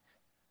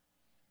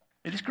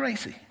 It is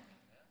crazy.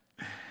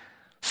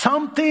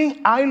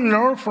 Something I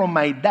learned from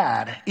my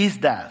dad is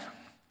that,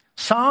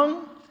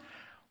 son,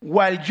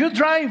 while you're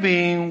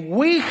driving,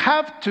 we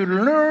have to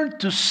learn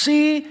to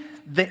see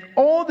the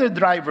other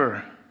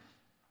driver,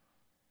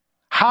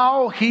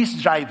 how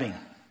he's driving.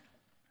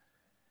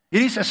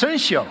 It is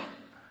essential.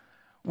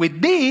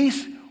 With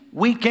this,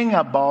 we can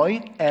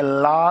avoid a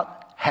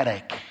lot of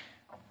headache.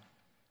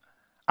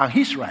 And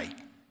he's right.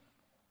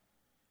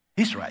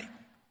 He's right.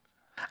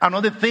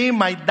 Another thing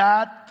my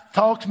dad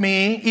taught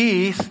me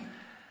is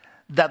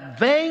that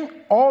being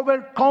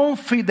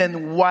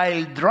overconfident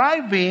while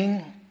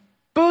driving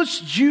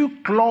puts you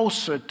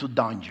closer to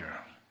danger.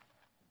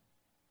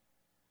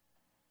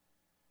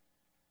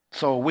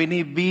 So we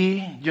need to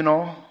be,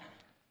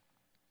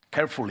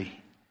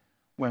 carefully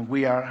when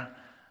we are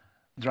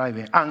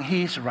driving. And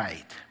he's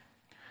right.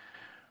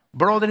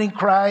 Brother in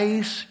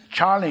Christ,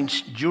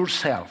 challenge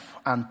yourself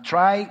and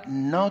try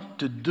not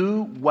to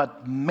do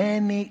what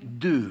many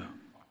do.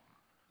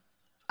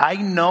 I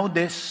know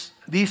this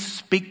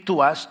speaks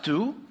to us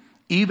too,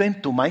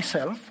 even to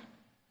myself,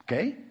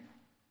 okay?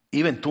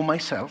 Even to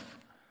myself.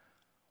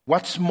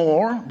 What's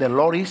more, the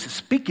Lord is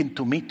speaking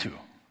to me too.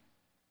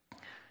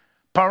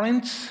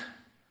 Parents,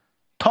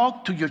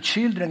 talk to your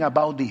children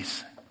about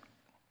this.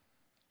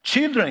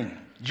 Children,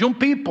 young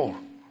people,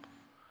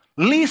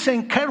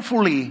 listen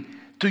carefully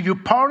to your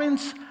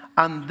parents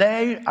and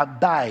their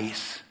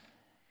advice.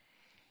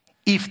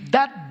 If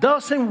that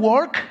doesn't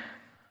work,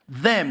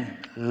 then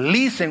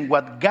listen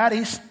what God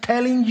is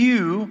telling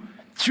you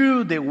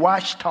through the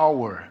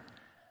watchtower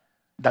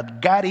that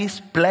God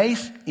is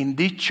placed in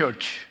this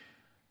church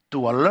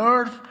to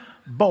alert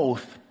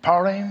both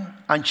parents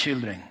and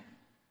children.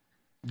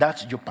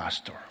 That's your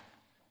pastor.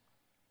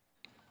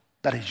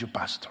 That is your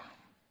pastor.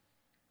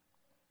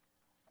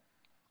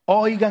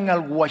 Oigan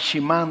al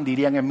Watchman,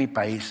 dirían en mi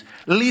país.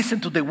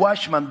 Listen to the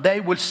Watchman, they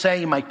will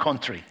say in my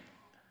country.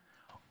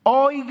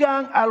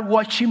 Oigan al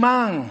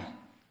Watchman.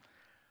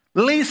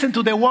 Listen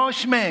to the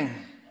Watchman,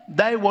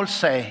 they will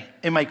say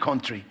in my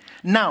country.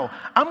 Now,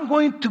 I'm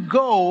going to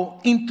go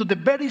into the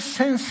very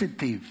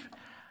sensitive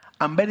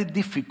and very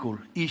difficult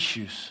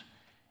issues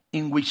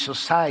in which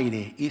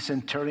society is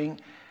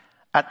entering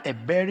at a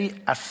very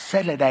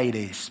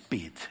accelerated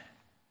speed,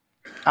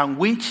 and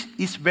which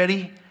is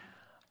very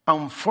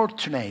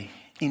unfortunate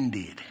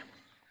indeed.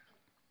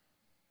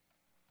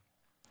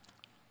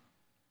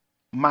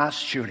 Mass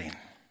shooting.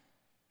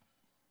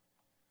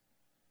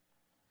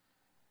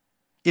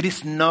 It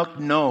is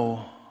not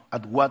known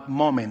at what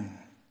moment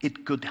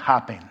it could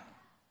happen.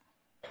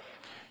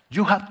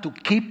 You have to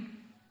keep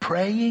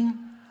praying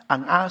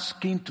and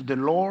asking to the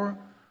Lord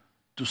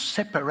to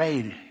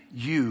separate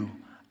you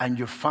and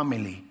your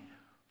family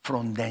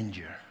from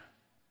danger.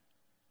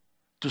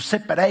 To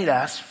separate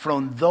us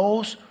from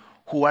those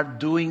who are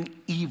doing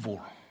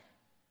evil.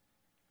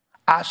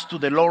 Ask to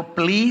the Lord,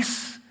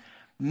 please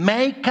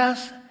make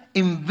us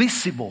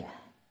invisible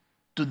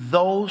to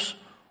those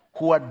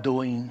who are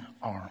doing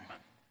harm.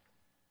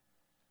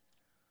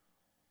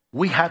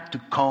 We have to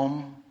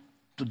come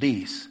to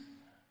this.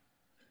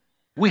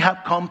 We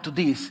have come to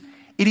this.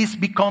 It is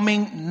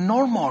becoming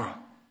normal.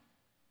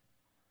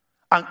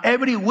 And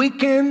every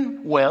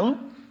weekend, well,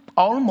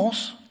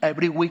 almost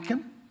every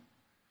weekend,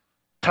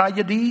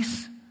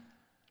 tragedies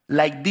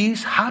like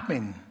this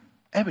happen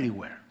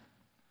everywhere.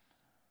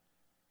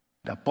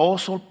 The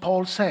Apostle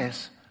Paul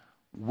says,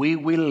 we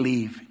will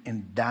live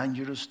in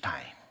dangerous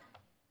time.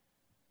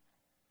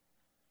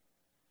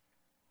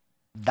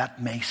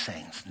 That makes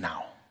sense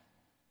now.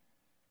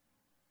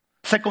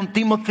 2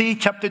 Timothy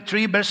chapter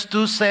 3 verse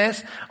 2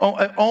 says,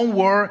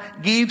 onward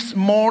gives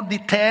more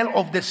detail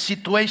of the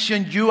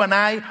situation you and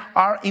I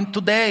are in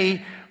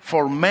today.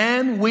 For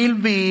men will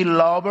be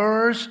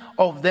lovers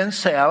of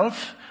themselves,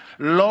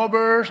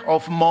 lovers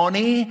of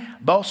money,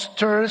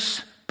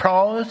 boasters,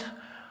 proud,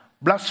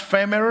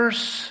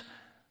 blasphemers,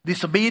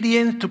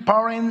 disobedient to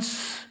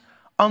parents,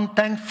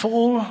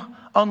 unthankful,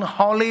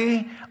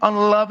 unholy,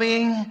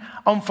 unloving,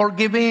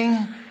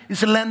 unforgiving,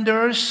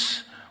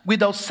 slanderers,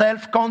 without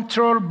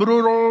self-control,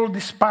 brutal,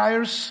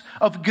 despisers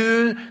of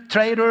good,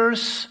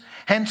 traitors,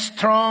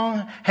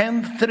 headstrong,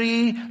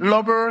 free,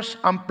 lovers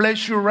and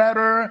pleasure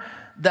rather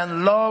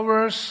than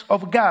lovers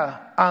of God.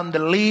 And the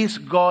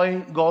list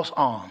goes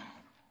on.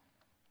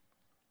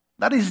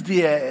 That is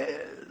the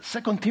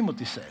 2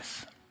 Timothy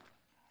says.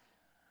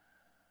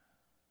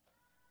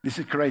 This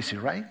is crazy,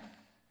 right?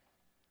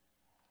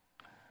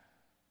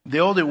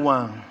 The other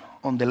one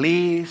on the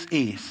list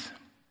is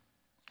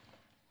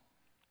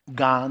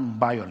gun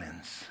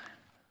violence.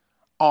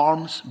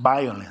 Arms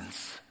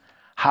violence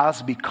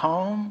has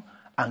become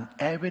an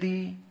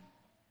everyday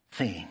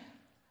thing.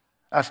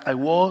 As I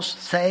was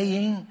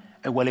saying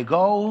a while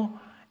ago,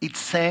 it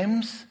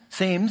seems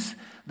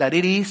that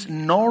it is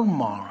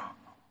normal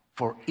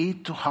for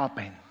it to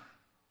happen.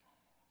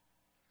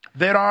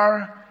 There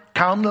are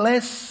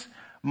countless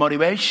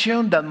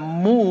motivations that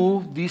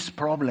move this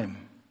problem.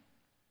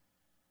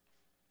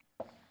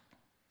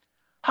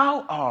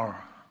 How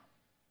are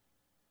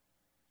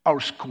our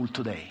school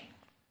today?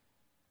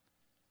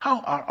 How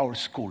are our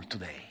school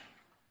today?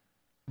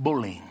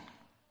 Bullying.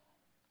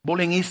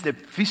 Bullying is the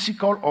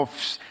physical or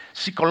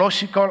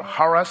psychological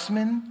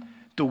harassment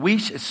to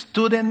which a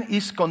student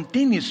is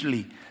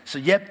continuously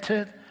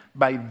subjected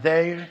by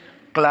their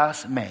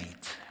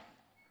classmates.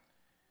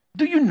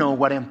 Do you know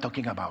what I'm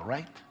talking about,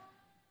 right?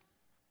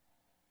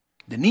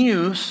 The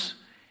news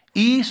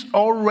is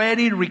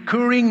already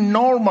recurring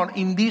normal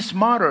in this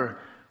matter.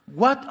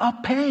 What a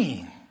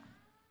pain.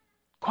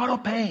 What a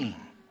pain.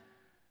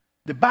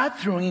 The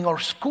bathroom in our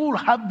school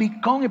have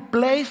become a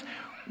place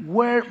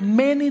where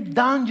many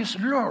dangers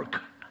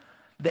lurk.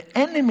 The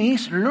enemy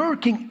is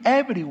lurking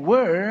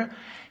everywhere.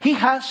 He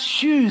has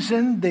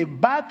chosen the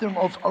bathroom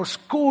of our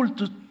school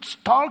to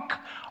stalk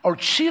our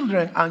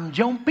children and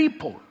young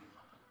people.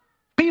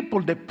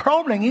 The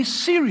problem is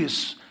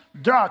serious.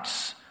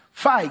 Drugs,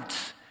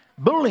 fights,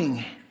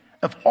 bullying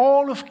of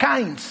all of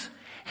kinds,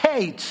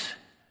 hate,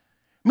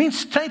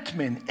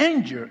 mistreatment,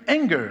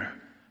 anger,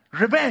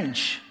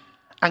 revenge,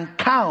 and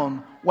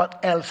count what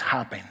else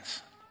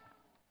happens.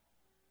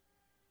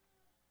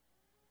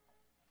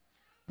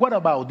 What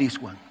about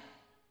this one?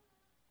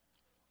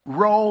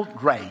 Road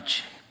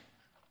rage.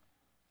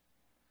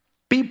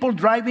 People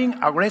driving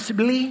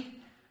aggressively,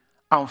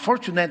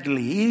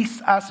 unfortunately,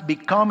 has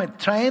become a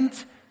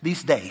trend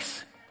these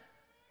days.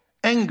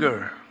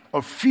 Anger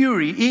or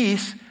fury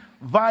is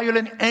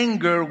violent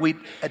anger with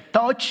a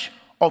touch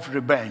of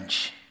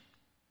revenge.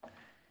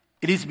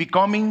 It is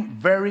becoming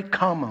very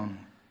common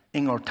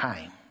in our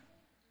time.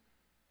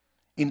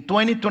 In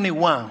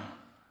 2021,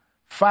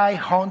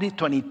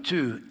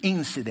 522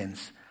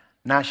 incidents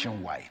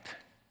nationwide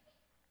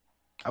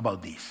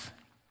about this.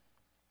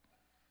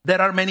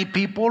 There are many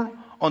people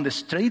on the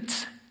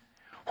streets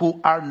who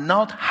are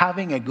not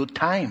having a good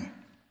time.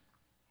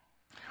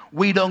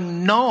 We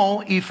don't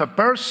know if a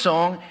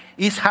person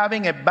is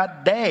having a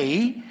bad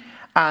day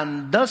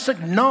and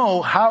doesn't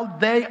know how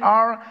they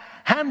are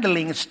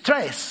handling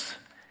stress.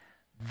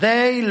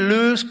 They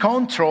lose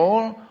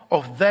control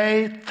of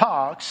their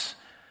thoughts.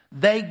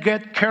 They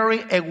get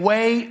carried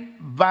away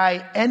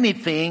by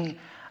anything,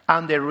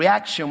 and the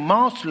reaction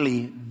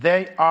mostly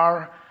they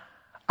are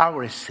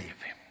aggressive.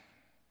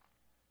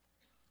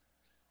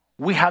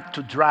 We have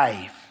to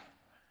drive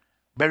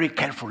very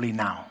carefully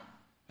now,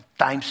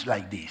 times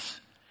like this.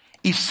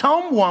 If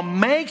someone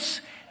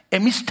makes a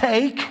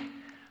mistake,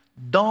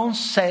 don't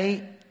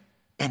say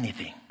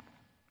anything.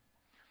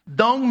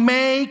 Don't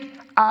make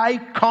eye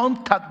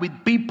contact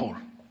with people.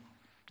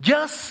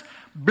 Just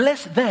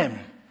bless them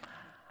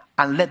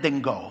and let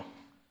them go.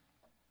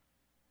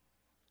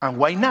 And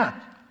why not?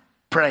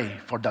 Pray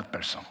for that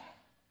person.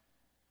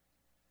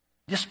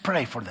 Just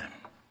pray for them.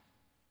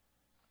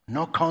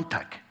 No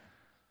contact.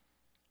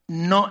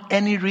 No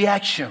any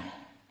reaction.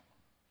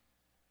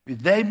 If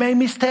they make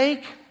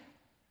mistake,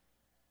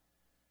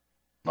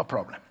 no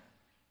problem.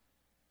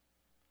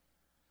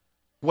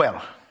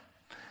 Well,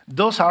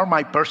 those are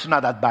my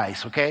personal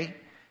advice, okay?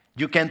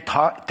 You can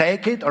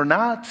take it or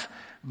not,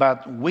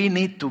 but we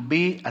need to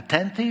be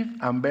attentive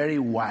and very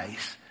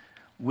wise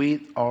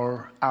with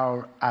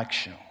our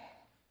action.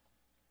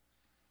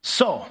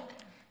 So,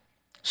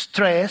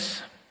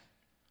 stress,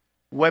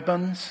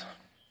 weapons,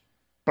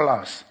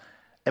 plus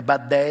a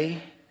bad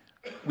day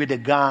with a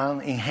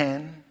gun in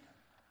hand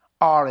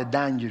are a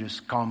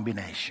dangerous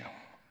combination.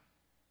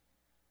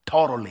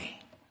 Totally.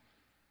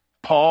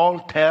 Paul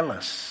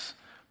tells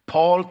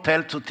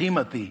to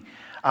Timothy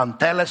and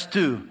tell us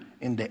too,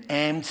 in the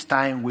end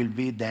time will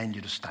be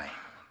dangerous time.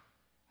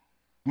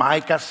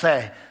 Micah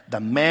said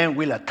that men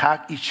will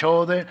attack each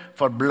other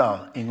for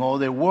blood. In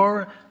other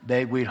words,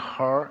 they will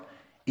hurt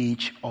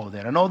each other.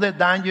 Another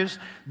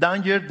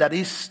danger that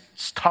is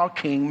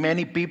stalking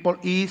many people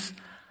is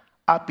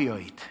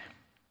opioid.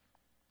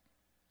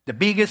 The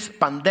biggest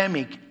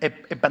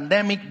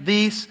pandemic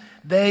these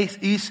days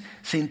is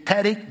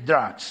synthetic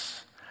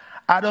drugs.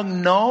 I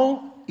don't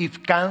know if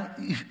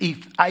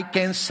I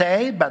can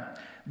say, but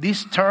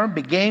this term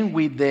began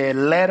with the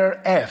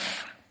letter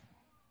F.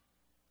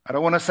 I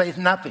don't want to say it's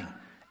nothing.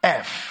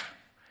 F.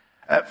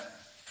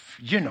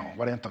 You know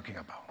what I'm talking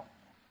about.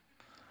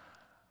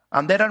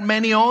 And there are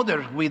many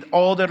others with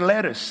other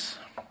letters.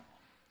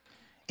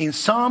 In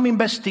some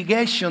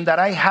investigation that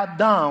I had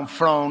done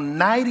from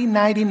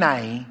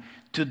 1999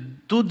 to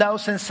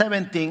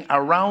 2017,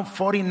 around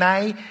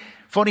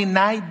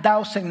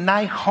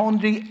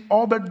 49,900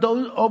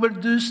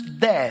 overdose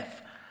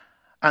deaths,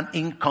 and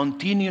it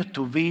continues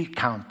to be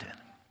counted.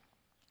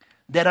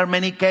 There are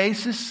many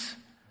cases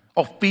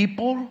of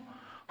people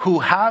who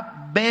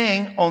have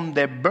been on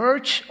the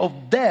verge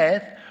of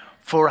death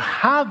for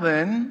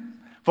having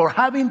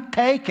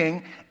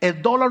taken a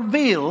dollar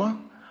bill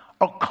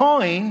or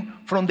coin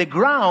from the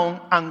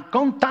ground and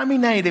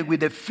contaminated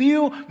with a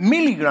few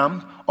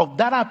milligrams of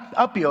that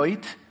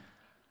opioid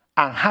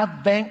and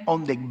have been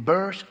on the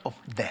verge of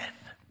death.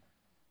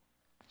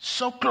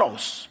 So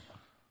close,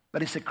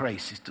 but it's a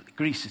crisis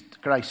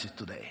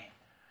today.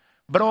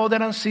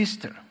 Brother and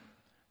sister,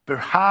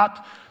 perhaps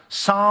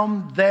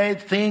someday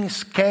things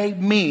escape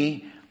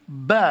me,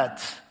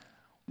 but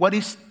what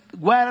is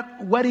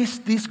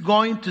this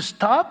going to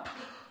stop?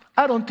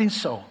 I don't think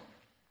so.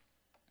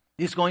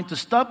 It's going to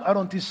stop? I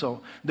don't think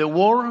so. The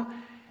world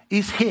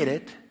is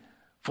headed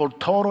for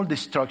total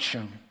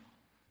destruction,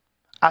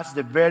 as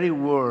the very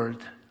word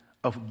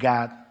of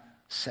God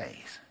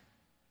says.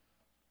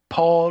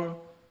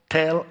 Paul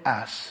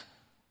tells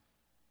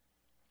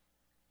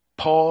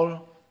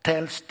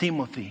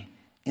Timothy,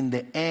 in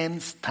the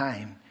end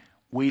time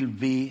will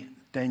be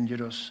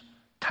dangerous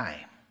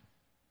time.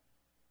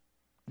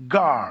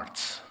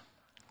 Guards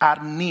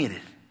are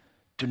needed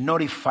to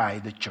notify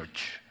the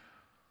church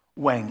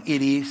when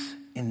it is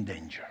in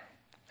danger.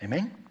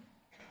 Amen?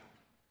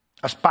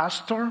 As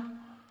pastor,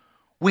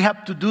 we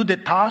have to do the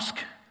task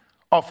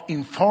of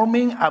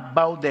informing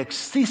about the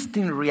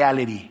existing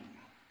reality.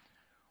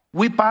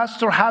 We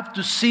pastors have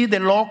to see the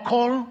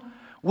local,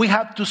 we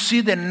have to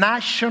see the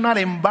national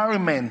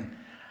environment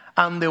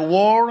and the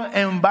world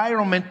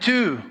environment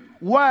too.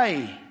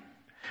 Why?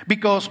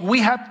 Because we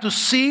have to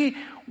see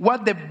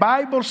what the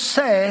Bible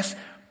says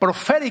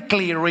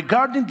prophetically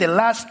regarding the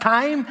last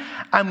time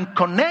and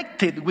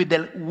connected with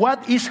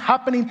what is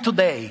happening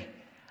today.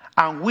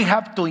 And we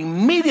have to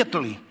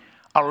immediately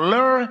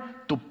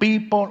alert to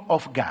people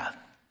of God.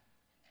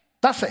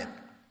 That's it.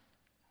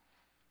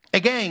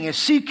 Again,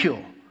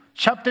 Ezekiel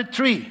chapter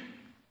 3.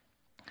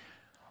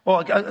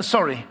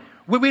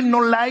 We will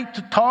not like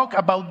to talk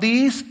about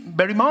this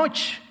very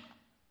much.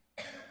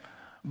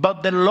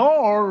 But the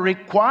Lord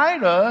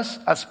required us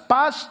as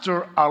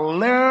pastors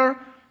alert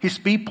his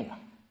people.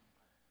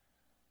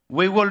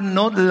 We will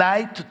not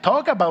like to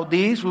talk about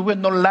this. We will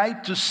not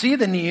like to see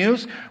the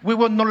news. We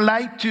will not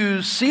like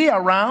to see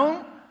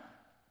around.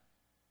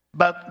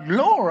 But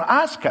Lord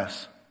asked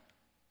us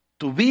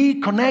to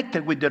be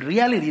connected with the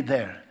reality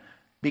there,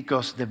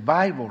 because the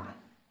Bible,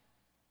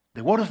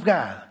 the Word of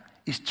God,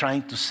 is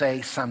trying to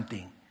say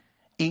something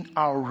in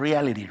our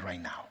reality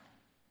right now.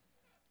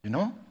 You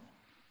know?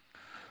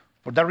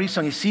 For that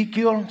reason,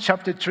 Ezekiel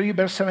chapter 3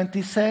 verse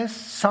 17 says,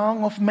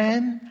 Son of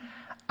man,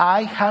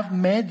 I have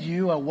made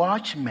you a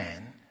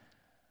watchman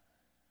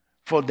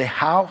for the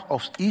house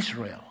of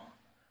Israel.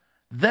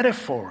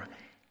 Therefore,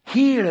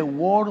 hear a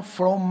word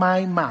from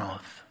my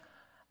mouth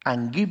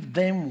and give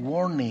them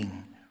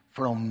warning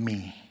from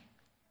me.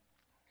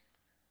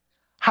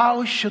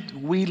 How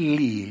should we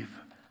live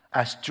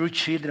as true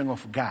children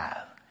of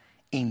God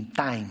in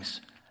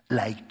times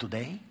like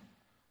today?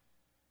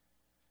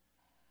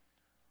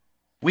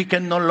 We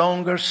can no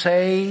longer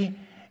say,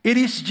 it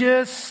is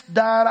just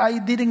that I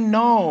didn't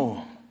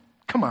know.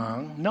 Come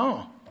on,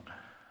 no.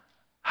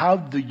 How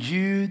do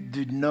you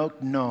do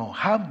not know?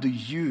 How do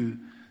you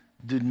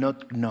do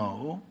not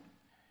know?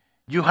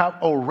 You have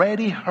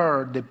already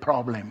heard the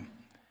problem,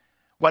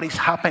 what is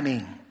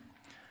happening.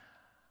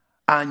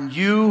 And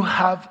you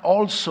have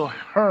also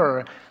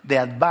heard the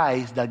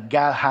advice that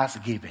God has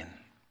given.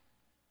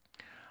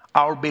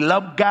 Our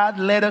beloved God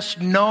let us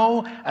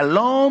know a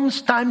long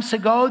time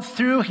ago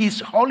through his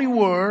holy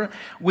word,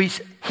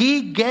 which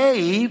he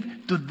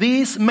gave to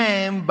this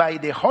man by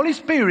the Holy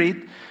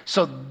Spirit,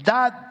 so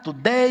that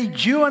today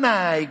you and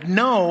I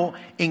know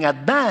in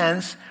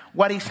advance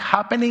what is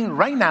happening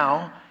right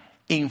now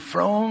in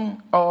front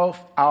of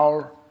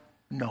our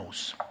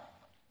nose.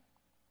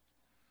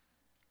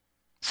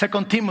 2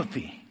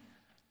 Timothy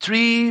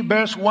 3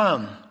 verse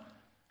 1.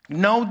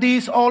 Know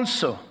this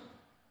also,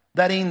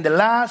 that in the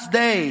last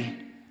day,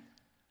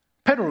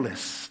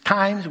 perilous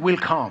times will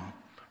come.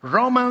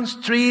 Romans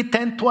 3,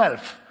 10,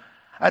 12.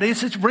 As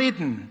it is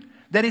written,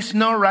 there is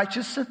no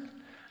righteousness,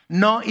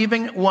 not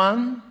even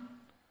one.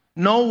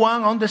 No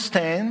one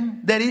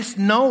understand. There is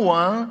no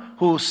one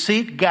who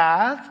seek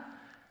God.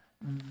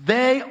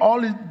 They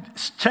all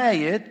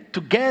strayed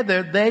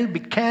together. They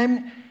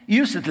became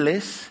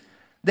useless.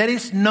 There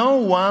is no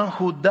one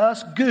who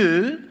does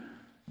good.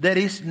 There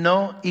is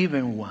no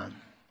even one.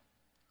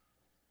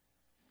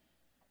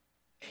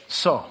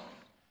 So,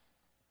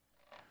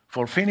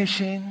 for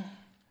finishing,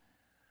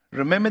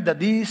 remember that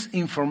this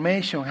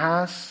information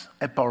has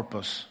a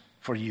purpose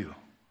for you,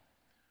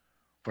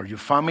 for your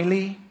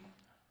family,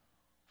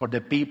 for the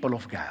people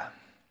of God.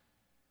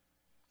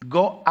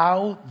 Go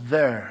out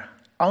there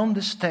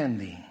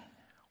understanding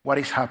what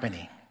is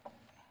happening.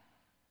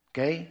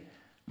 Okay?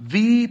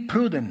 Be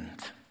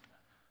prudent,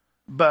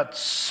 but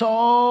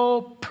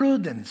so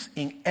prudent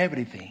in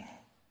everything.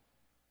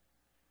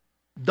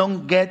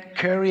 Don't get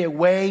carried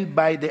away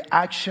by the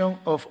action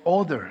of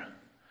others,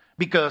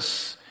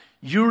 because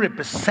you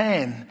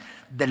represent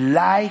the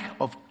light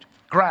of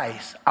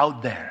Christ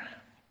out there.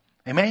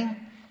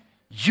 Amen?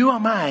 You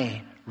and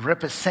I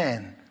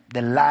represent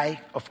the light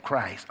of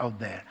Christ out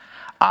there.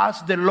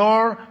 Ask the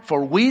Lord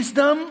for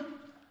wisdom.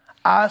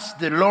 Ask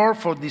the Lord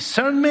for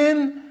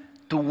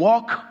discernment to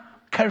walk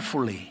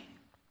carefully.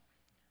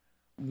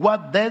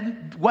 What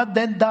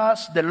then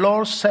does the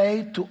Lord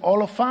say to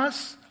all of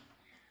us?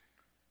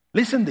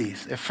 Listen to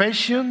this.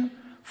 Ephesians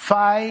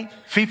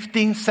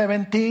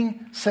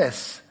 5:15-17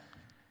 says,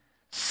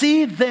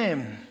 see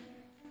then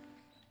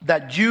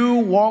that you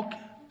walk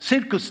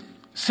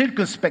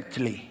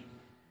circumspectly,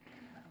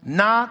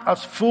 not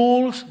as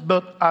fools,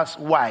 but as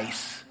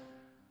wise.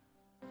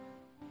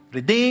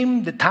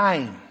 Redeem the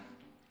time,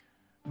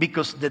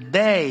 because the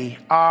days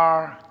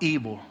are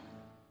evil.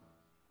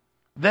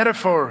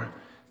 Therefore,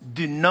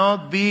 do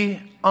not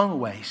be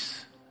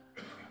unwise,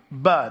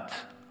 but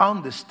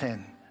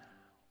understand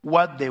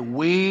what the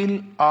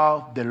will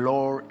of the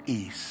Lord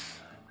is.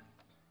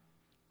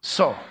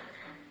 So,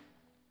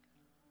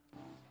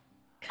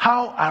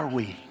 how are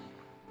we?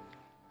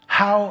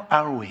 How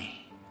are we?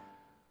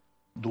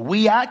 Do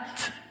we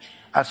act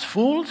as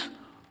fools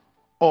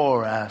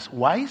or as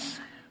wise?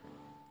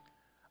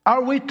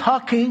 Are we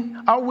taking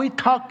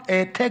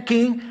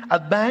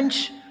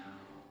advantage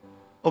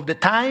of the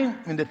time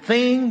and the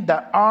things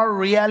that are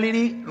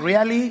really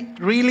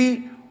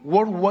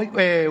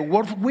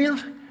worthwhile?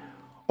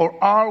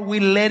 Or are we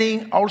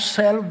letting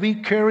ourselves be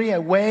carried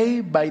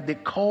away by the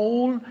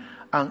cold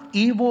and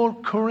evil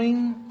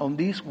occurring on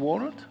this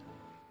world?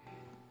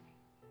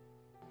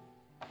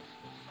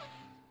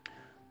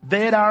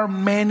 There are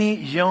many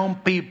young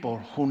people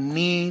who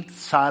need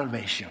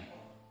salvation.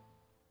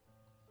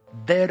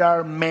 There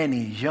are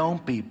many young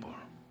people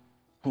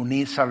who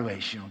need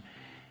salvation.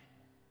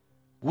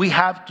 We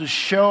have to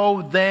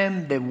show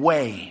them the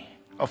way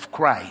of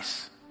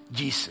Christ,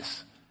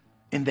 Jesus,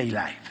 in their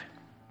life.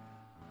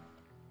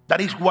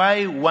 That is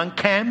why one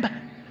camp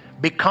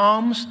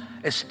becomes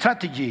a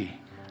strategy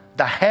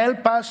that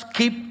helps us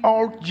keep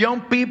our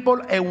young people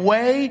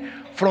away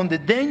from the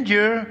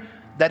danger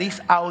that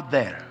is out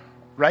there.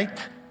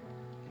 Right?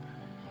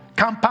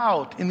 Camp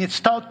Out in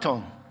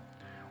Stockton.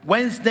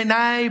 Wednesday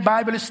night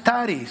Bible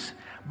studies.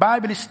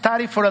 Bible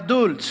study for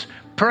adults.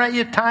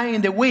 Prayer time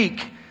in the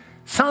week.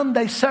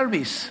 Sunday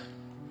service.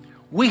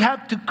 We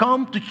have to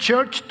come to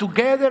church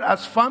together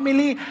as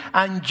family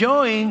and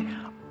join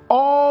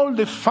all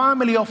the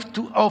family of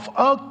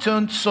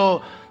Octon,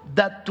 so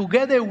that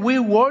together we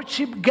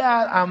worship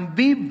God and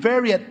be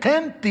very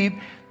attentive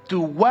to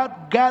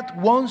what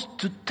God wants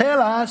to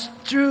tell us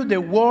through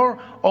the word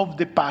of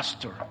the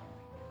pastor.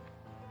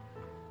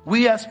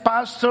 We as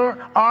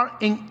pastor are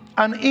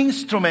an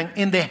instrument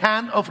in the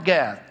hand of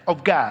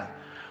God.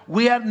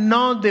 We are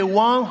not the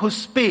one who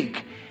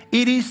speak.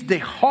 It is the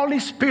Holy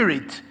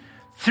Spirit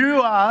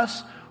through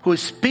us who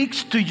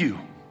speaks to you.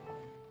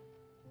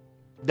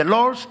 The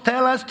Lord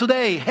tells us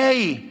today,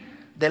 hey,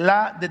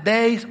 the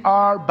days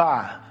are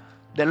bad.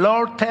 The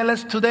Lord tells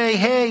us today,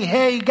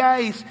 hey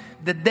guys,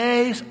 the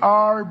days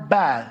are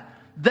bad.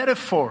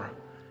 Therefore,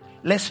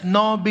 let's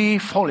not be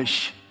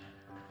foolish.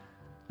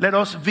 Let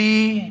us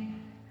be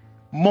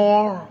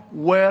more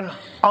well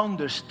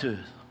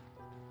understood.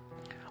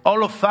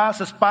 All of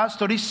us as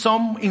pastors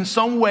in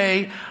some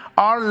way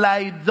are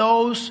like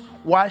those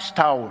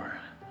watchtowers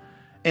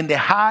in the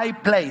high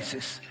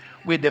places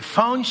with the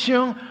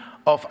function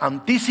of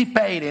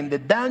anticipating the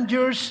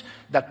dangers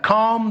that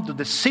come to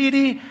the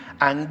city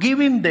and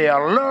giving the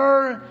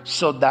alert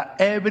so that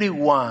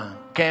everyone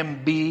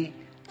can be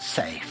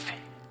safe.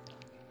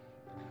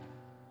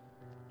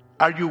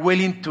 Are you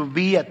willing to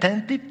be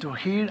attentive to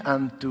hear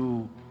and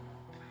to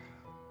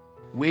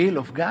will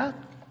of God?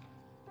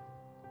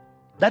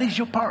 That is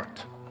your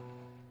part.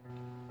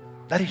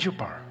 That is your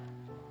part.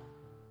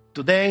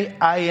 Today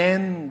I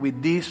end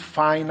with this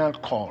final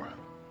call.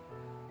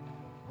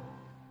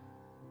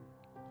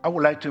 I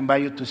would like to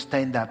invite you to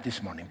stand up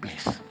this morning,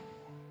 please.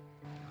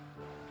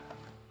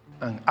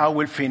 And I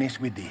will finish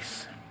with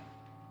this.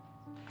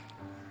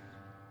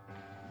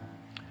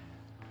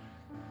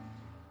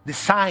 The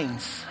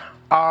signs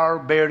are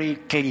very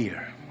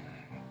clear.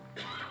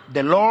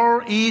 The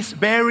Lord is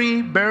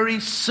very, very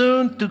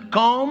soon to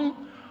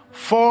come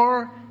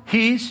for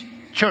His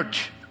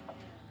church.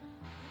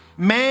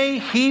 May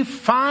He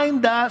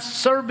find us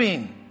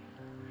serving.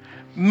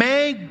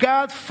 May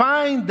God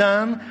find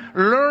them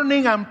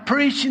learning and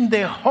preaching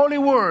the holy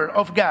word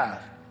of God.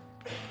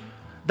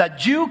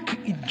 That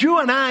you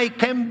and I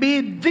can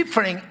be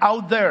different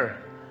out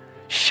there,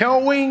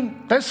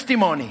 showing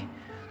testimony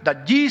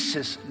that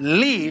Jesus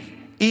lives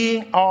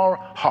in our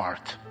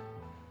heart.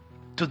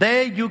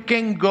 Today you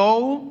can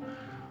go,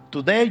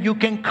 today you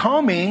can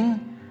come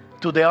in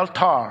to the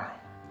altar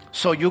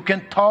so you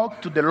can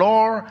talk to the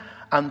Lord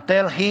and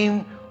tell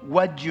Him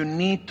what you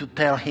need to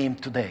tell Him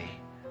today.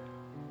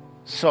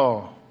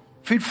 So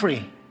feel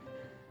free.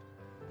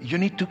 You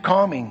need to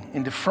come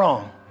in the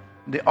front,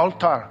 the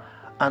altar,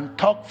 and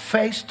talk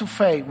face to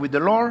face with the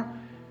Lord.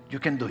 You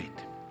can do it.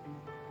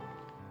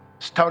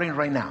 Starting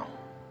right now.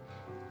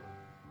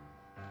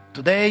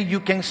 Today you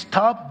can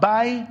stop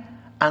by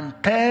and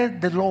tell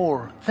the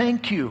Lord,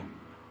 thank you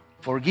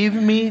for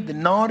giving me the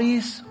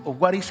notice of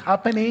what is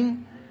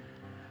happening.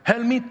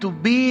 Help me to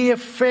be a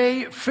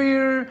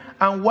fair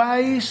and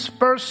wise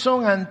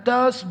person and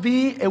thus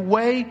be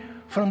away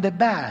from the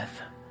bad.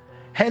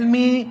 Help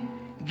me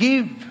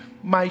give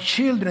my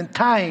children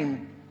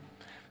time.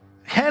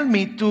 Help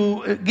me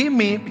to give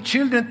me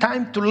children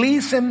time to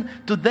listen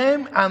to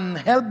them and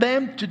help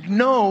them to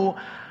know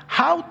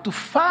how to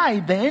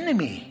fight the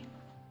enemy.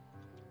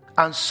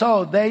 And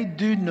so they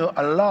do not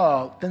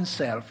allow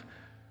themselves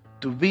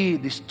to be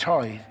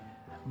destroyed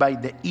by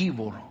the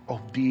evil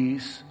of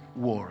this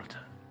world.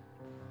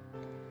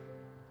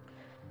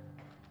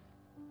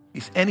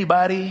 Is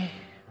anybody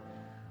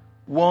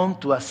want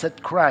to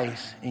accept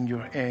Christ in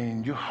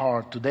your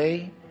heart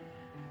today?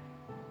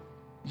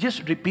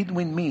 Just repeat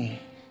with me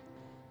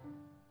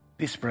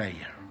this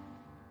prayer.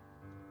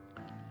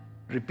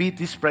 Repeat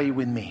this prayer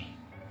with me.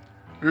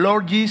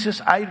 Lord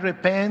Jesus, I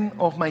repent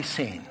of my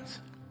sins.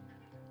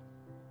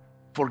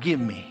 Forgive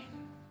me.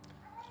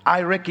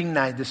 I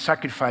recognize the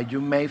sacrifice you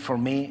made for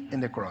me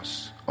on the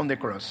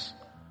cross.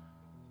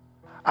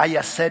 I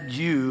accept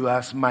you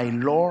as my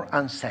Lord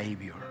and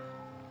Savior.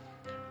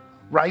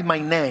 Write my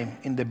name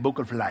in the book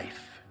of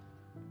life.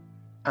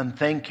 And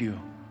thank you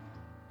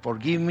for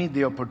giving me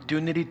the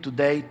opportunity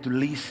today to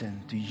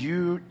listen to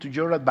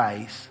your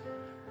advice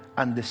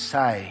and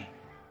decide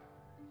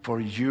for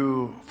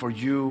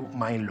you,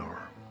 my Lord.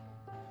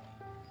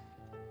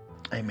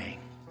 Amen.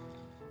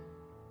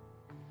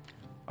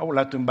 I would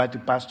like to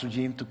invite Pastor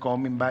Jim to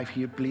come and back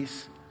here,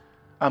 please.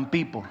 And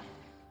people,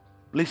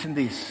 listen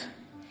this.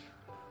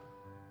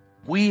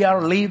 We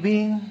are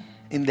living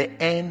in the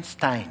end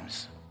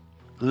times.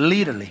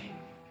 Literally.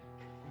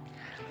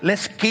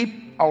 Let's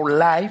keep our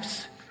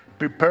lives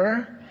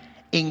prepared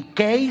in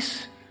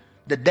case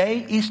the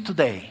day is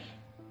today,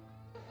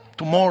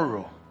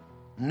 tomorrow,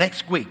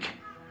 next week.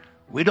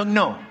 We don't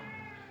know.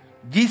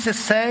 Jesus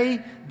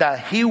said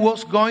that He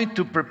was going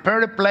to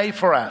prepare a place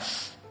for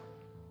us.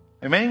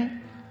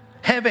 Amen?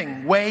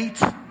 Heaven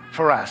waits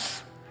for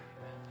us.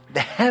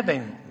 The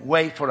heaven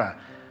waits for us.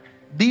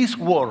 This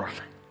world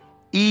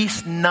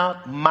is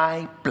not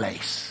my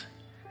place.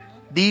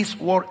 This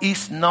world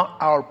is not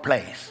our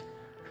place.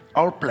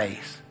 Our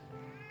place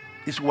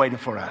is waiting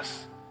for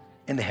us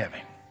in the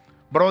heaven.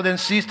 Brother and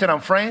sister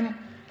and friend,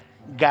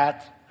 God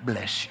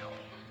bless you.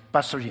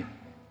 Pastor Jim.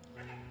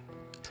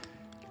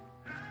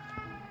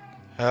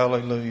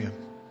 Hallelujah.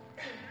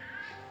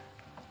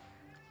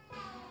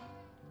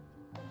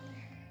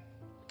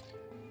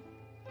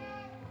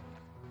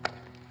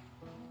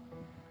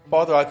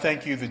 Father, I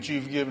thank you that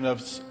you've given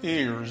us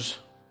ears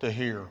to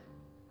hear.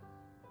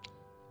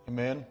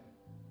 Amen.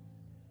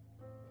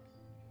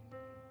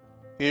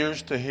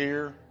 Ears to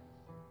hear,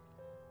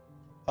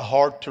 a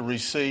heart to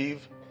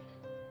receive.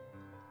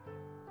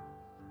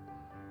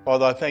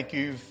 Father, I thank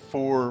you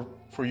for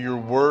your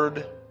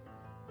word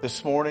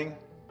this morning.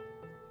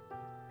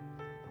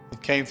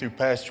 It came through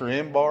Pastor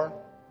Ymbar.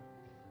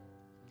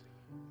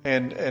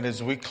 And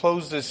as we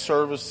close this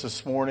service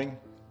this morning,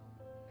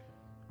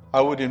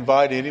 I would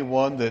invite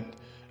anyone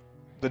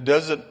that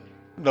doesn't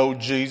know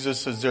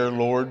Jesus as their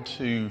Lord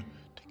to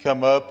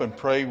come up and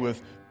pray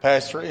with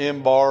Pastor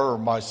Ymbar or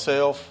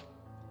myself.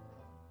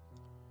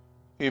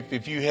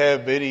 If you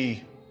have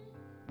any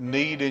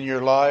need in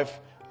your life,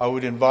 I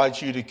would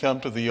invite you to come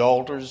to the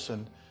altars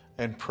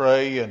and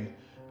pray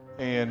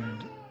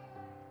and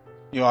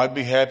I'd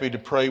be happy to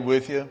pray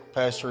with you,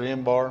 Pastor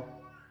Ymbar.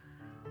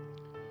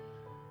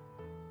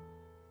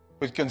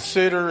 But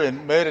consider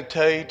and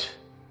meditate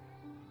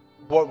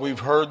what we've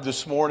heard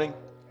this morning.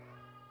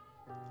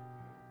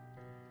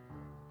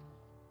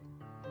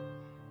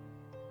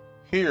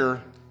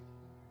 Hear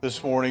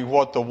this morning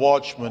what the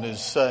Watchman is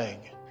saying.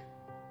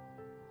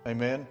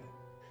 Amen.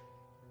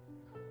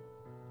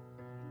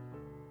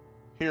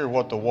 Hear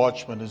what the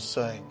Watchman is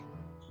saying.